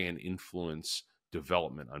try and influence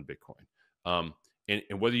development on Bitcoin?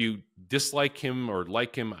 And whether you dislike him or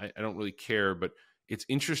like him, I don't really care. But it's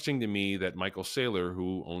interesting to me that Michael Saylor,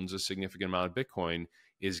 who owns a significant amount of Bitcoin,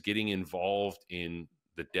 is getting involved in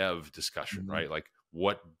the dev discussion, right? Like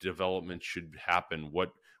what development should happen,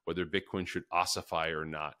 whether Bitcoin should ossify or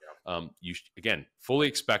not. Again, fully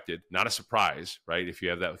expected, not a surprise, right? If you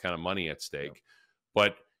have that kind of money at stake.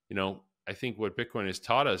 But, I think what Bitcoin has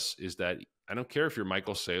taught us is that I don't care if you're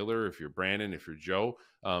Michael Saylor, if you're Brandon, if you're Joe,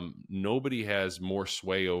 nobody has more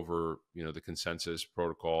sway over, the consensus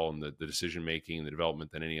protocol and the decision-making and the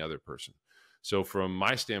development than any other person. So from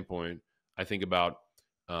my standpoint, I think about,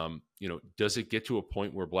 does it get to a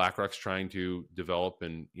point where BlackRock's trying to develop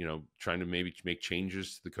and, trying to maybe make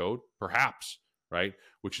changes to the code? Perhaps, right?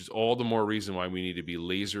 Which is all the more reason why we need to be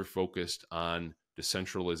laser focused on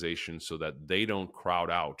decentralization so that they don't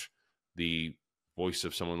crowd out the voice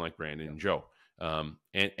of someone like Brandon and Joe.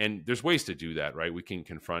 And there's ways to do that, right? We can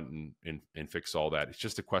confront and fix all that. It's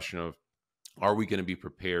just a question of, are we going to be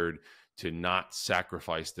prepared to not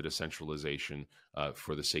sacrifice the decentralization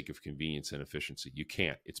for the sake of convenience and efficiency? You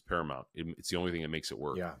can't. It's paramount. It's the only thing that makes it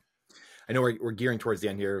work. Yeah. I know we're gearing towards the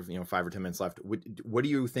end here, 5 or 10 minutes left. What do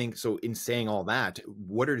you think? So in saying all that,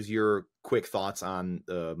 what are your quick thoughts on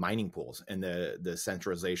the mining pools and the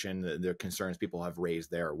centralization, the concerns people have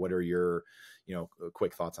raised there? What are your,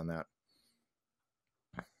 quick thoughts on that?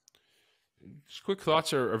 Quick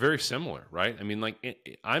thoughts are very similar, right? I mean, like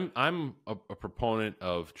I'm a proponent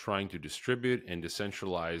of trying to distribute and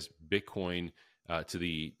decentralize Bitcoin to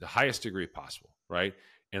the highest degree possible, right?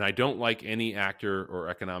 And I don't like any actor or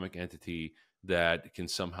economic entity that can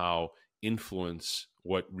somehow influence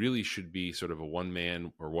what really should be sort of a one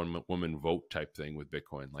man or one woman vote type thing with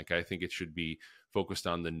Bitcoin. Like, I think it should be focused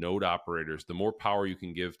on the node operators. The more power you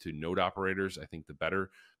can give to node operators, I think the better,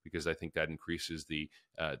 because I think that increases the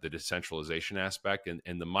decentralization aspect.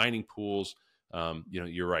 And the mining pools,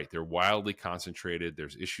 you're right, they're wildly concentrated.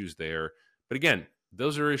 There's issues there. But again,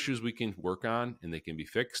 those are issues we can work on and they can be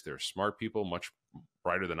fixed. There are smart people, much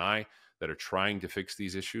brighter than I, that are trying to fix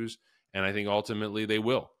these issues. And I think ultimately they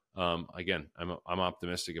will. Again, I'm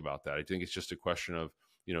optimistic about that. I think it's just a question of,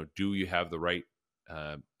 do you have the right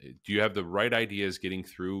ideas getting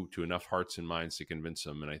through to enough hearts and minds to convince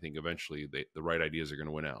them? And I think eventually the right ideas are going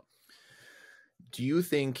to win out. Do you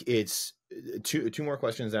think it's two more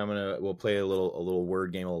questions? We'll play a little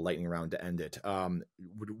word game, a little lightning round to end it. Do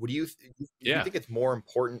you think it's more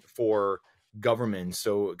important for government,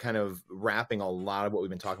 so kind of wrapping a lot of what we've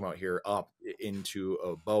been talking about here up into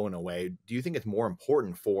a bow in a way, do you think it's more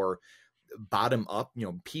important for bottom up,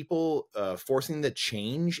 people forcing the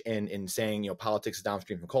change and saying, politics is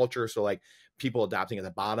downstream from culture, so like people adopting at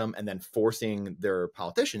the bottom and then forcing their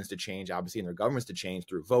politicians to change, obviously, and their governments to change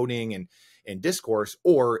through voting and discourse?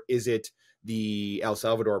 Or is it the El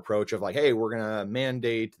Salvador approach of like, hey, we're going to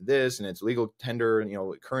mandate this and it's legal tender,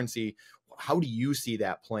 currency? How do you see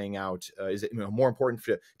that playing out? Is it more important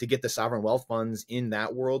to get the sovereign wealth funds in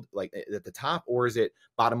that world, like at the top, or is it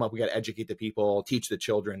bottom up? We got to educate the people, teach the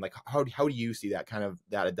children. Like, how do you see that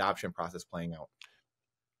that adoption process playing out?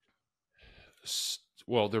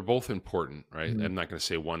 Well, they're both important, right? Mm-hmm. I'm not going to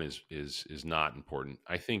say one is not important.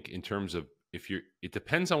 I think in terms of it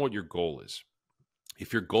depends on what your goal is.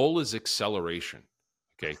 If your goal is acceleration,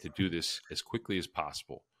 okay, to do this as quickly as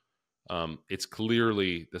possible, it's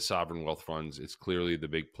clearly the sovereign wealth funds. It's clearly the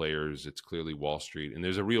big players. It's clearly Wall Street. And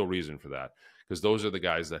there's a real reason for that, because those are the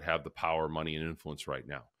guys that have the power, money, and influence right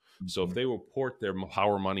now. Mm-hmm. So if they will port their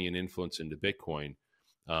power, money, and influence into Bitcoin,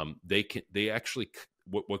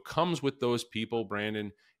 what comes with those people,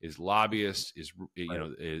 Brandon, is lobbyists,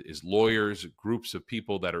 is lawyers, groups of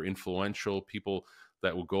people that are influential, people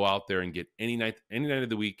that will go out there and get any night of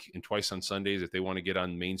the week and twice on Sundays if they want to get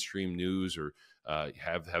on mainstream news or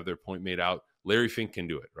have their point made out. Larry Fink can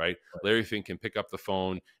do it, right? Larry Fink can pick up the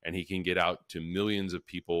phone and he can get out to millions of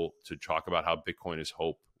people to talk about how Bitcoin is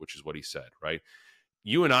hope, which is what he said, right?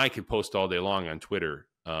 You and I could post all day long on Twitter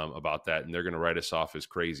about that, and they're going to write us off as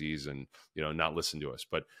crazies and not listen to us.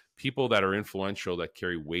 But people that are influential, that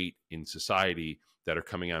carry weight in society, that are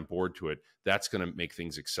coming on board to it, that's going to make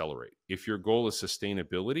things accelerate. If your goal is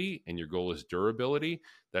sustainability and your goal is durability,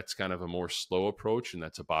 that's kind of a more slow approach, and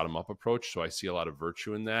that's a bottom-up approach. So I see a lot of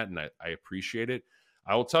virtue in that, and I appreciate it.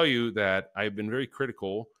 I will tell you that I've been very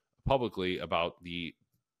critical publicly about the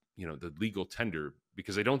legal tender,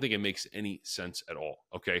 because I don't think it makes any sense at all.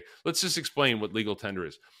 Okay, let's just explain what legal tender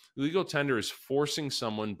is. Legal tender is forcing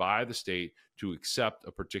someone by the state to accept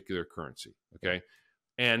a particular currency. Okay.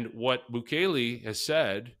 And what Bukele has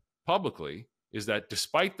said publicly is that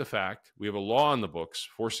despite the fact we have a law on the books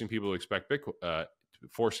forcing people to accept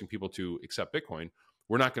Bitcoin,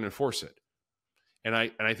 we're not going to enforce it. And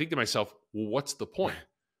I think to myself, well, what's the point?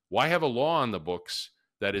 Why have a law on the books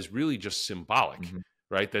that is really just symbolic, mm-hmm.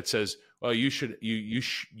 right? That says, well, you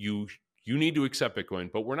need to accept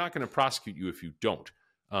Bitcoin, but we're not going to prosecute you if you don't.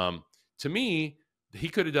 To me, he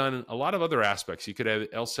could have done a lot of other aspects. He could have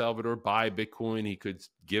El Salvador buy Bitcoin. He could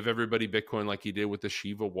give everybody Bitcoin like he did with the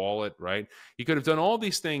Shiva wallet, right? He could have done all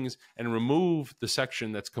these things and remove the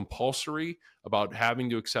section that's compulsory about having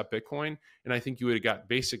to accept Bitcoin. And I think you would have got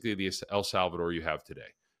basically the El Salvador you have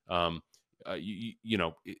today.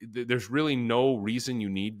 There's really no reason you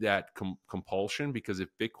need that compulsion, because if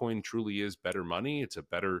Bitcoin truly is better money, it's a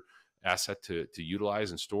better asset to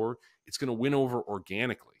utilize and store, it's going to win over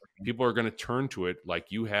organically. People are going to turn to it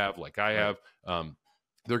like you have, like I have.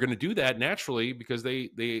 They're going to do that naturally because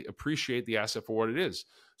they appreciate the asset for what it is.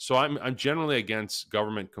 So I'm generally against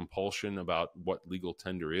government compulsion about what legal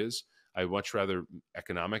tender is. I much rather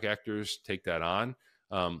economic actors take that on.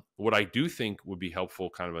 What I do think would be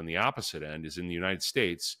helpful kind of on the opposite end is in the United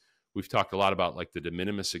States, we've talked a lot about like the de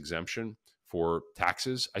minimis exemption for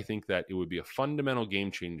taxes. I think that it would be a fundamental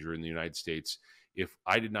game changer in the United States if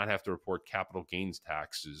I did not have to report capital gains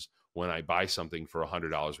taxes when I buy something for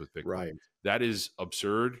 $100 with Bitcoin. Right. That is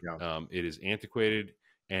absurd. Yeah. It is antiquated.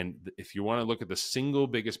 And if you want to look at the single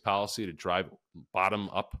biggest policy to drive bottom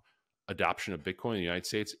up adoption of Bitcoin in the United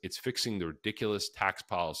States, it's fixing the ridiculous tax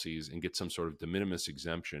policies and get some sort of de minimis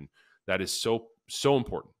exemption. That is so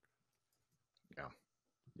important. Yeah.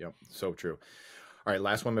 Yep. So true. All right.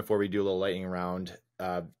 Last one before we do a little lightning round. We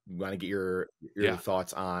want to get your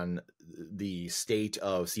thoughts on the state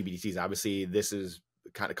of CBDCs. Obviously, this is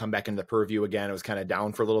kind of come back into the purview again. It was kind of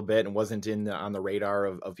down for a little bit and wasn't on the radar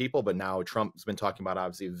of people, but now Trump's been talking about,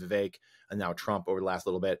 obviously, Vivek, and now Trump over the last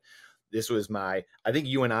little bit. This was I think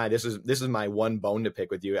you and I, this is my one bone to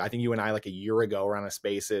pick with you. I think you and I, like a year ago, were on a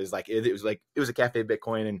Spaces, like it was a Cafe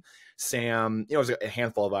Bitcoin, and Sam, it was a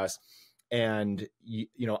handful of us. And,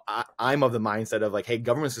 I'm of the mindset of like, hey,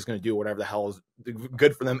 government's just going to do whatever the hell is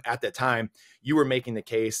good for them at that time. You were making the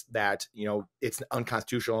case that, it's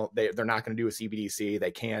unconstitutional. They're not going to do a CBDC.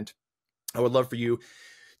 They can't. I would love for you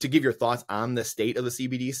to give your thoughts on the state of the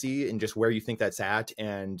CBDC and just where you think that's at.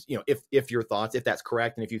 And, if your thoughts, if that's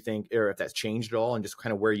correct, and if you think, or if that's changed at all, and just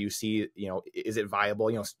kind of where you see, is it viable?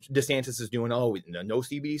 DeSantis is doing, no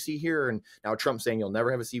CBDC here. And now Trump's saying you'll never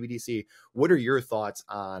have a CBDC. What are your thoughts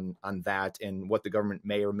on that and what the government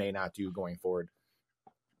may or may not do going forward?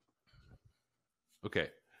 Okay.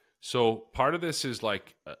 So part of this is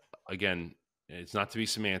like, again, it's not to be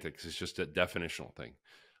semantics. It's just a definitional thing.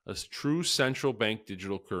 A true central bank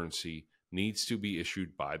digital currency needs to be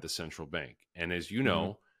issued by the central bank. And as you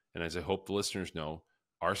know, and as I hope the listeners know,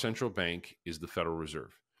 our central bank is the Federal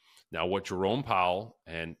Reserve. Now, what Jerome Powell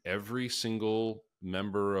and every single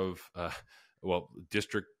member of,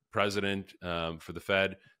 district president for the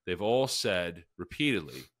Fed, they've all said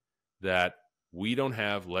repeatedly that we don't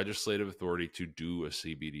have legislative authority to do a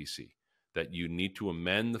CBDC, that you need to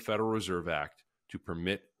amend the Federal Reserve Act to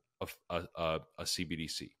permit a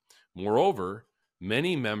CBDC. Moreover,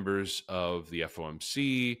 many members of the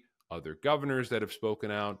FOMC, other governors that have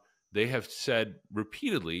spoken out, they have said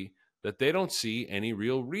repeatedly that they don't see any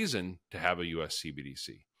real reason to have a U.S.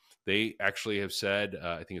 CBDC. They actually have said,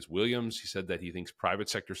 I think it's Williams, he said that he thinks private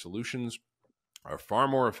sector solutions are far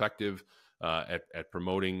more effective at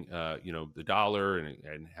promoting, the dollar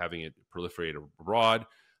and having it proliferate abroad.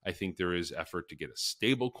 I think there is effort to get a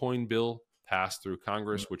stable coin bill passed through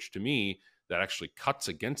Congress, which to me, that actually cuts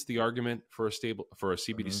against the argument for a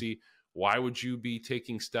CBDC. Why would you be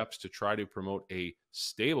taking steps to try to promote a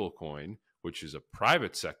stable coin, which is a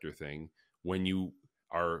private sector thing, when you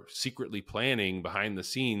are secretly planning behind the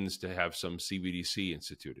scenes to have some CBDC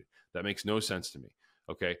instituted? That makes no sense to me.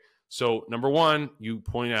 Okay. So number one, you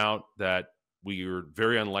point out that we are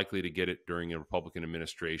very unlikely to get it during a Republican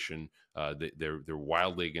administration. They're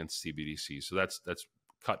wildly against CBDC. So that's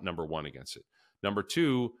cut number one against it. Number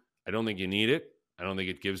two, I don't think you need it. I don't think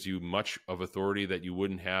it gives you much of authority that you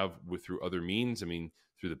wouldn't have through other means. I mean,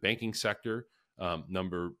 through the banking sector.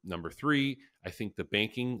 Number three, I think the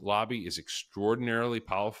banking lobby is extraordinarily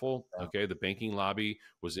powerful. Okay, the banking lobby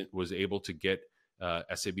was able to get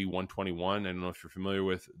SAB 121. I don't know if you're familiar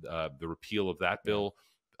with the repeal of that bill.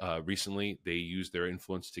 Recently, they used their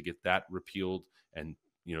influence to get that repealed, and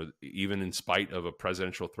even in spite of a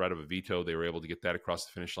presidential threat of a veto, they were able to get that across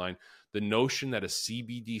the finish line. The notion that a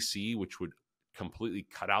CBDC, which would completely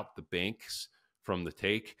cut out the banks from the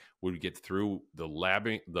take, would get through the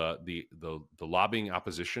lobbying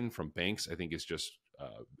opposition from banks, I think is just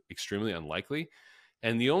extremely unlikely.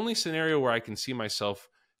 And the only scenario where I can see myself,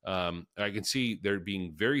 I can see there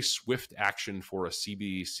being very swift action for a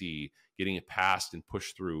CBDC, getting it passed and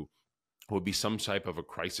pushed through, would be some type of a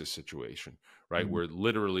crisis situation, right? Where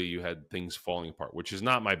literally you had things falling apart, which is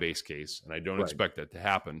not my base case. And I don't expect that to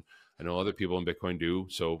happen. I know other people in Bitcoin do.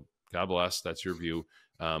 So God bless, that's your view.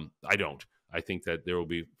 I don't. I think that there will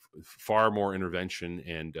be far more intervention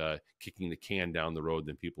and kicking the can down the road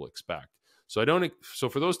than people expect. So So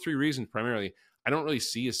for those three reasons, primarily, I don't really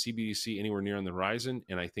see a CBDC anywhere near on the horizon.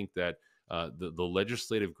 And I think that the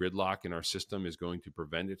legislative gridlock in our system is going to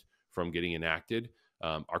prevent it from getting enacted.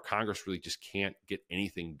 Our Congress really just can't get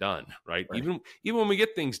anything done, right? Even when we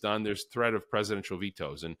get things done, there's threat of presidential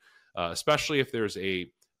vetoes, and especially if there's a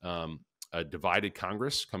divided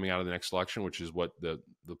Congress coming out of the next election, which is what the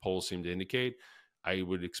polls seem to indicate, I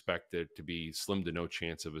would expect there to be slim to no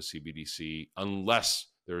chance of a CBDC unless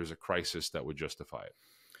there is a crisis that would justify it.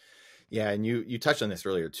 Yeah, and you touched on this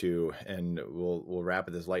earlier too, and we'll wrap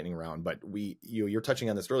up this lightning round. But you're touching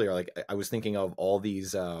on this earlier. Like I was thinking of all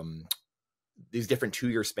these different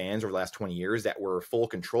 2-year spans over the last 20 years that were full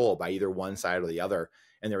control by either one side or the other.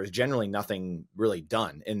 And there was generally nothing really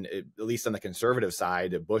done. And at least on the conservative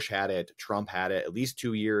side, Bush had it, Trump had it, at least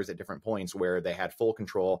 2 years at different points where they had full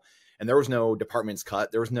control. And there was no departments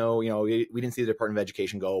cut. There was no, we didn't see the Department of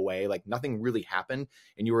Education go away. Like nothing really happened.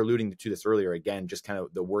 And you were alluding to this earlier, again, just kind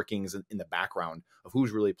of the workings in the background of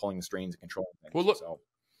who's really pulling the strings and controlling things. Well, look,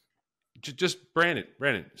 just Brandon.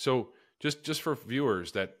 So just for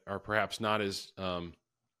viewers that are perhaps not as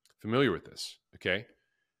familiar with this, okay?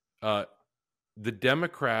 The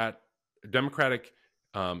Democratic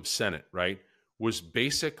Senate, right, was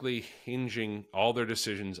basically hinging all their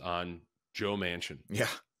decisions on Joe Manchin, Yeah.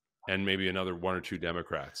 and maybe another one or two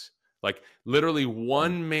Democrats. Like literally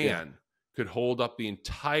one man could hold up the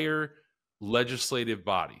entire legislative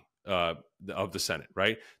body of the Senate,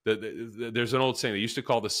 right? There's an old saying, they used to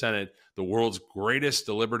call the Senate the world's greatest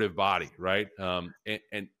deliberative body, right?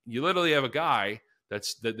 And you literally have a guy that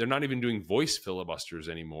they're not even doing voice filibusters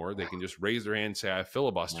anymore. They can just raise their hand and say, I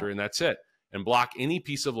filibuster, and that's it, and block any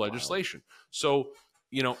piece of legislation. So,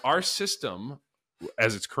 our system,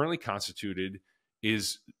 as it's currently constituted,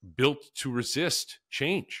 is built to resist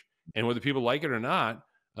change. And whether people like it or not,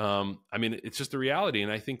 it's just the reality.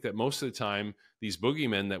 And I think that most of the time, these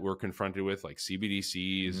boogeymen that we're confronted with, like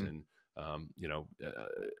CBDCs and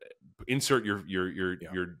insert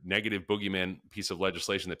your negative boogeyman piece of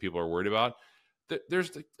legislation that people are worried about,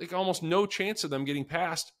 there's like almost no chance of them getting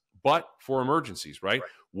passed, but for emergencies, right?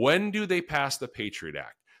 When do they pass the Patriot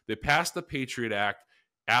Act? They passed the Patriot Act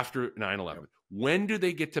after 9/11. When do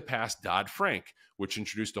they get to pass Dodd-Frank, which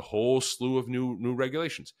introduced a whole slew of new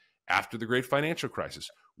regulations? After the great financial crisis.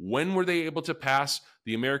 When were they able to pass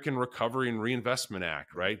the American Recovery and Reinvestment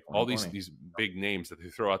Act, right? All these big names that they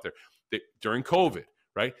throw out there. During COVID,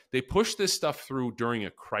 right? They push this stuff through during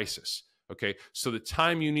a crisis, okay? So the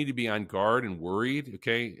time you need to be on guard and worried,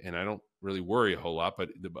 okay, and I don't really worry a whole lot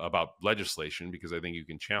about legislation because I think you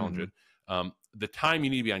can challenge it. The time you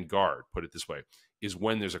need to be on guard, put it this way, is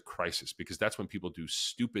when there's a crisis, because that's when people do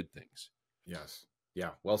stupid things. Yes.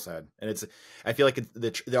 Yeah, well said. And I feel like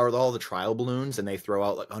there are all the trial balloons, and they throw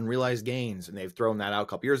out like unrealized gains, and they've thrown that out a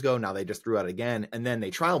couple years ago. Now they just threw out again, and then they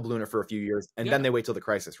trial balloon it for a few years, and then they wait till the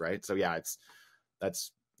crisis, right? So yeah,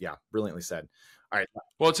 that's brilliantly said. All right.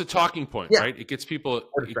 Well, it's a talking point, right? It gets people,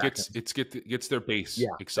 it gets their base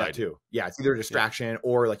excited too. Yeah, it's either a distraction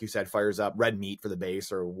or, like you said, fires up red meat for the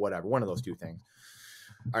base or whatever. One of those two things.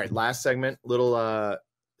 All right, last segment, little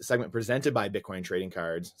segment presented by Bitcoin Trading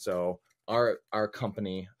Cards. So our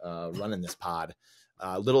company running this pod,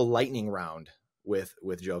 little lightning round with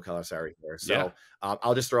Joe Carlasare here. So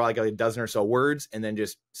I'll just throw like a dozen or so words and then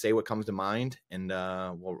just say what comes to mind, and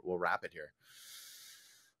we'll wrap it here.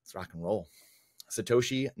 Let's rock and roll.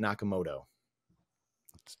 Satoshi Nakamoto.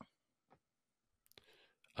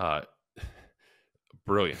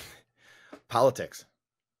 Brilliant. Politics.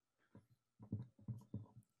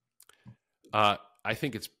 I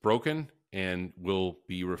think it's broken and will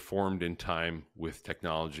be reformed in time with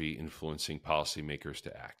technology influencing policymakers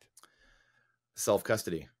to act.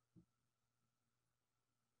 Self-custody.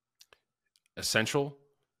 Essential,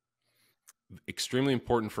 extremely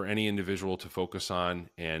important for any individual to focus on.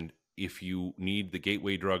 And if you need the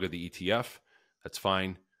gateway drug of the ETF, that's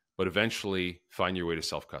fine. But eventually find your way to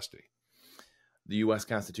self-custody. The U.S.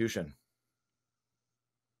 Constitution.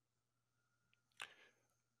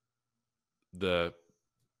 The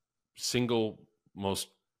single most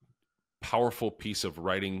powerful piece of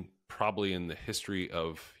writing probably in the history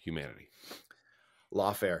of humanity.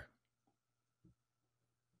 Lawfare.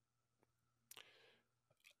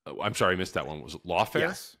 I'm sorry, I missed that one. Was it lawfare?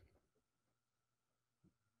 Yes.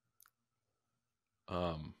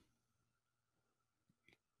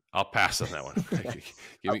 I'll pass on that one.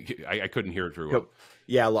 I couldn't hear it very well.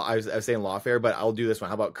 Yeah, I was saying lawfare, but I'll do this one.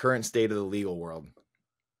 How about current state of the legal world?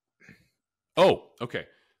 Oh, okay.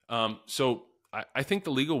 So I think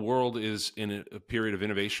the legal world is in a period of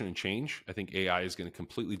innovation and change. I think AI is going to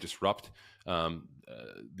completely disrupt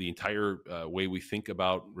the entire way we think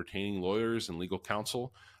about retaining lawyers and legal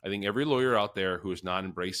counsel. I think every lawyer out there who is not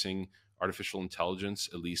embracing artificial intelligence,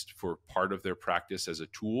 at least for part of their practice as a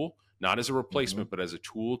tool, not as a replacement, but as a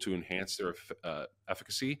tool to enhance their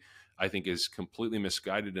efficacy, I think is completely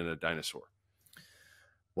misguided and a dinosaur.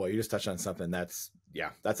 Well, you just touched on something that's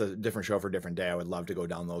a different show for a different day. I would love to go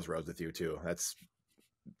down those roads with you too. That's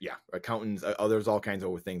accountants. There's all kinds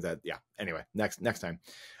of things that, anyway, next time.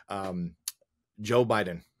 Joe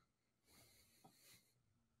Biden.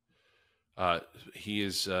 He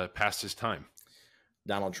is past his time.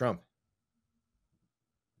 Donald Trump.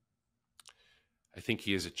 I think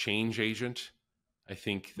he is a change agent. I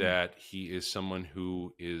think that he is someone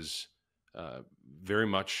who is very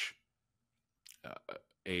much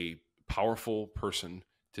a powerful person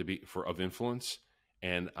of influence,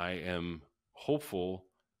 and I am hopeful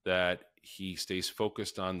that he stays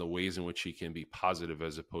focused on the ways in which he can be positive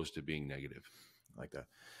as opposed to being negative. I like that.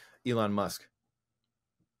 Elon Musk.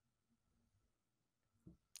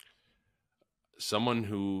 Someone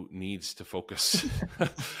who needs to focus.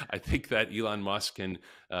 I think that Elon Musk, and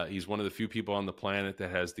he's one of the few people on the planet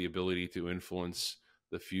that has the ability to influence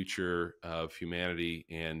the future of humanity.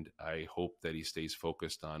 And I hope that he stays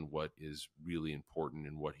focused on what is really important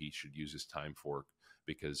and what he should use his time for,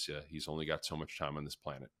 because he's only got so much time on this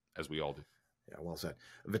planet. as we all do. Yeah, well said.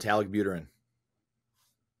 Vitalik Buterin.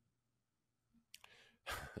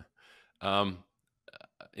 An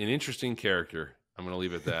interesting character. I'm going to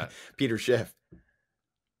leave it at that. Peter Schiff.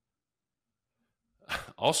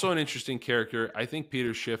 Also an interesting character. I think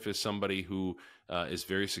Peter Schiff is somebody who is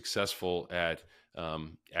very successful at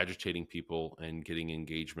agitating people and getting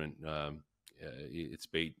engagement. It's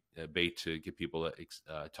bait to get people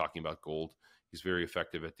talking about gold. He's very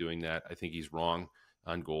effective at doing that. I think he's wrong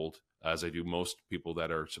on gold, as I do most people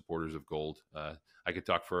that are supporters of gold. I could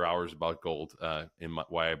talk for hours about gold and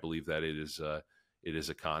why I believe that it is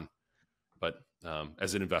a con. But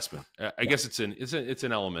as an investment, I guess it's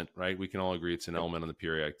an element, right? We can all agree it's an element on the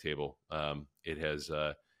periodic table. It has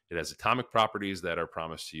atomic properties that are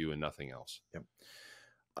promised to you and nothing else. Yep.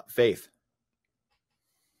 Faith.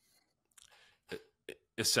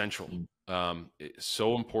 Essential. It's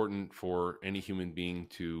so important for any human being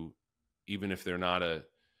to, even if they're not a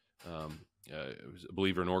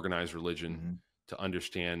believer in organized religion, to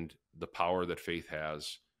understand the power that faith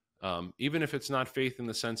has. Even if it's not faith in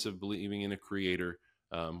the sense of believing in a creator,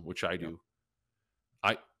 which I do.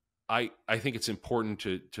 I think it's important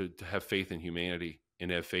to have faith in humanity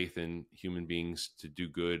and have faith in human beings to do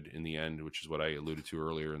good in the end, which is what I alluded to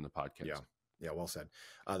earlier in the podcast. Yeah, well said.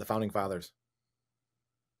 The Founding Fathers.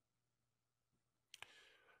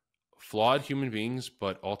 Flawed human beings,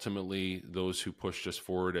 but ultimately those who pushed us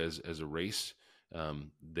forward as a race.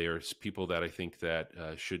 There's people that I think that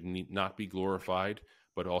should not be glorified,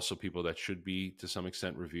 but also people that should be to some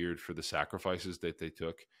extent revered for the sacrifices that they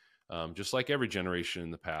took. Just like every generation in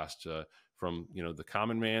the past, from the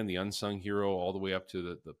common man, the unsung hero, all the way up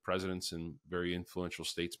to the presidents and very influential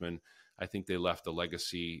statesmen. I think they left a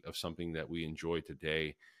legacy of something that we enjoy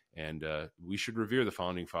today. And we should revere the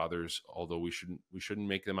Founding Fathers, although we shouldn't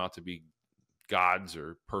make them out to be gods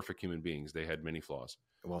or perfect human beings. They had many flaws.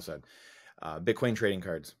 Well said. Bitcoin trading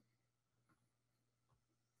cards.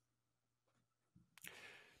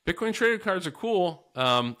 Bitcoin trading cards are cool.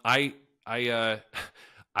 I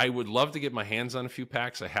would love to get my hands on a few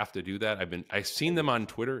packs. I have to do that. I've seen them on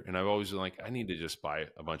Twitter, and I've always been like, I need to just buy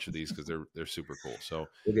a bunch of these because they're super cool. So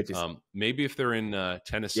we'll get you maybe if they're in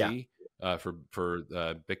Tennessee. For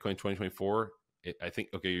Bitcoin 2024, I think,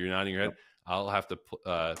 okay, you're nodding your head. I'll have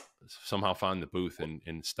to somehow find the booth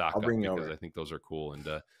and stock up because I think those are cool.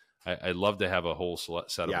 And I'd love to have a whole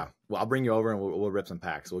set of them. Well, I'll bring you over and we'll rip some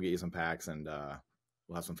packs. We'll get you some packs and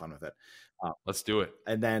we'll have some fun with it. Let's do it.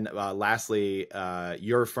 And then lastly,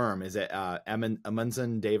 your firm, is it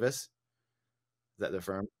Amundsen Davis? Is that the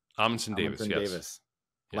firm? Amundsen Davis, yes. Davis.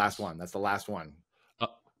 Last one. That's the last one.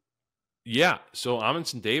 Yeah. So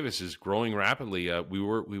Amundsen Davis is growing rapidly. We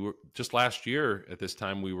were just last year at this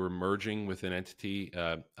time, we were merging with an entity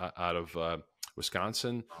out of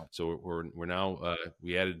Wisconsin. Wow. So we're now,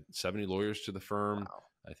 we added 70 lawyers to the firm. Wow.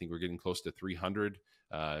 I think we're getting close to 300.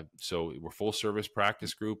 So we're full service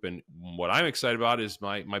practice group. And what I'm excited about is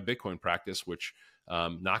my Bitcoin practice, which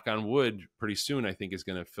knock on wood, pretty soon, I think is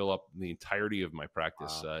going to fill up the entirety of my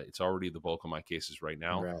practice. Wow. It's already the bulk of my cases right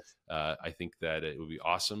now. I think that it would be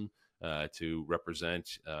awesome to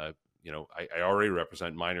represent, I already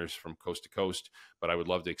represent miners from coast to coast, but I would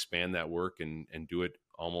love to expand that work and do it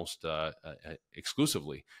almost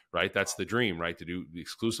exclusively, right? That's the dream, right? To do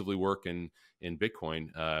exclusively work in Bitcoin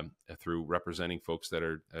through representing folks that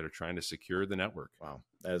are trying to secure the network. Wow,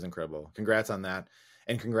 that is incredible. Congrats on that.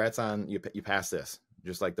 And congrats on you passed this,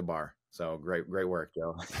 just like the bar. So great work,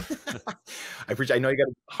 Joe. I appreciate. I know you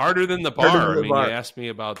got harder than the bar. You asked me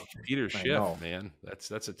about Peter Schiff, man.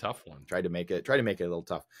 That's a tough one. Tried to make it a little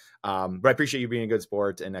tough. But I appreciate you being a good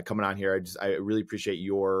sport and coming on here. I really appreciate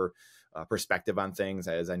your perspective on things,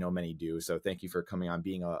 as I know many do. So thank you for coming on,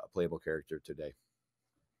 being a playable character today.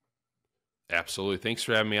 Absolutely. Thanks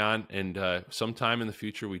for having me on. And sometime in the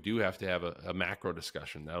future, we do have to have a macro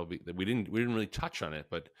discussion. That'll be. We didn't really touch on it,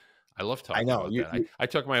 but I love talking about that. I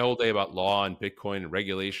talk my whole day about law and Bitcoin and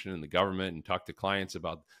regulation and the government, and talk to clients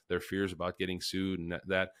about their fears about getting sued and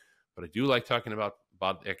that. But I do like talking about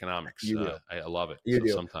economics. I love it. You do.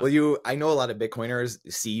 Sometimes. Well, I know a lot of Bitcoiners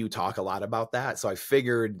see you talk a lot about that. So I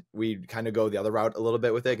figured we'd kind of go the other route a little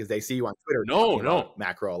bit with it because they see you on Twitter. No.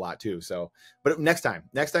 Macro a lot too. So, but next time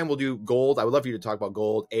we'll do gold. I would love for you to talk about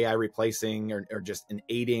gold, AI replacing or just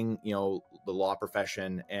aiding, the law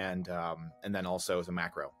profession and then also the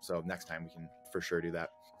macro. So next time we can for sure do that.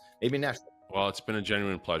 Maybe next. Well, it's been a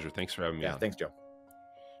genuine pleasure. Thanks for having me on. Thanks, Joe.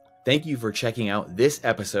 Thank you for checking out this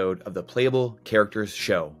episode of the Playable Characters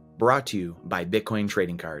Show, brought to you by Bitcoin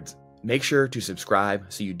Trading Cards. Make sure to subscribe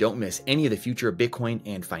so you don't miss any of the future Bitcoin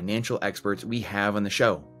and financial experts we have on the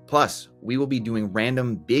show. Plus, we will be doing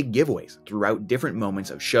random big giveaways throughout different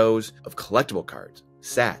moments of shows, of collectible cards,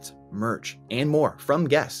 sats, merch, and more from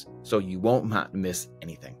guests, so you won't want to miss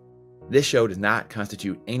anything. This show does not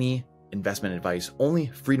constitute any investment advice, only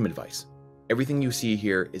freedom advice. Everything you see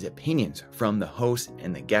here is opinions from the host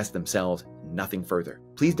and the guests themselves, nothing further.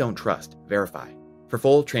 Please don't trust, verify. For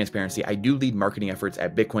full transparency, I do lead marketing efforts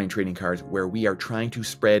at Bitcoin Trading Cards where we are trying to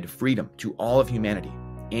spread freedom to all of humanity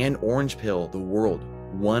and orange pill the world,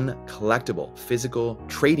 one collectible physical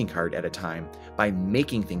trading card at a time, by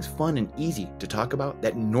making things fun and easy to talk about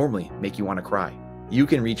that normally make you want to cry. You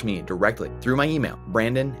can reach me directly through my email,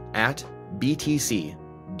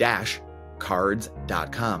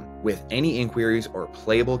 brandon@btc-cards.com, with any inquiries or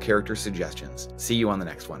playable character suggestions. See you on the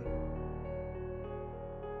next one.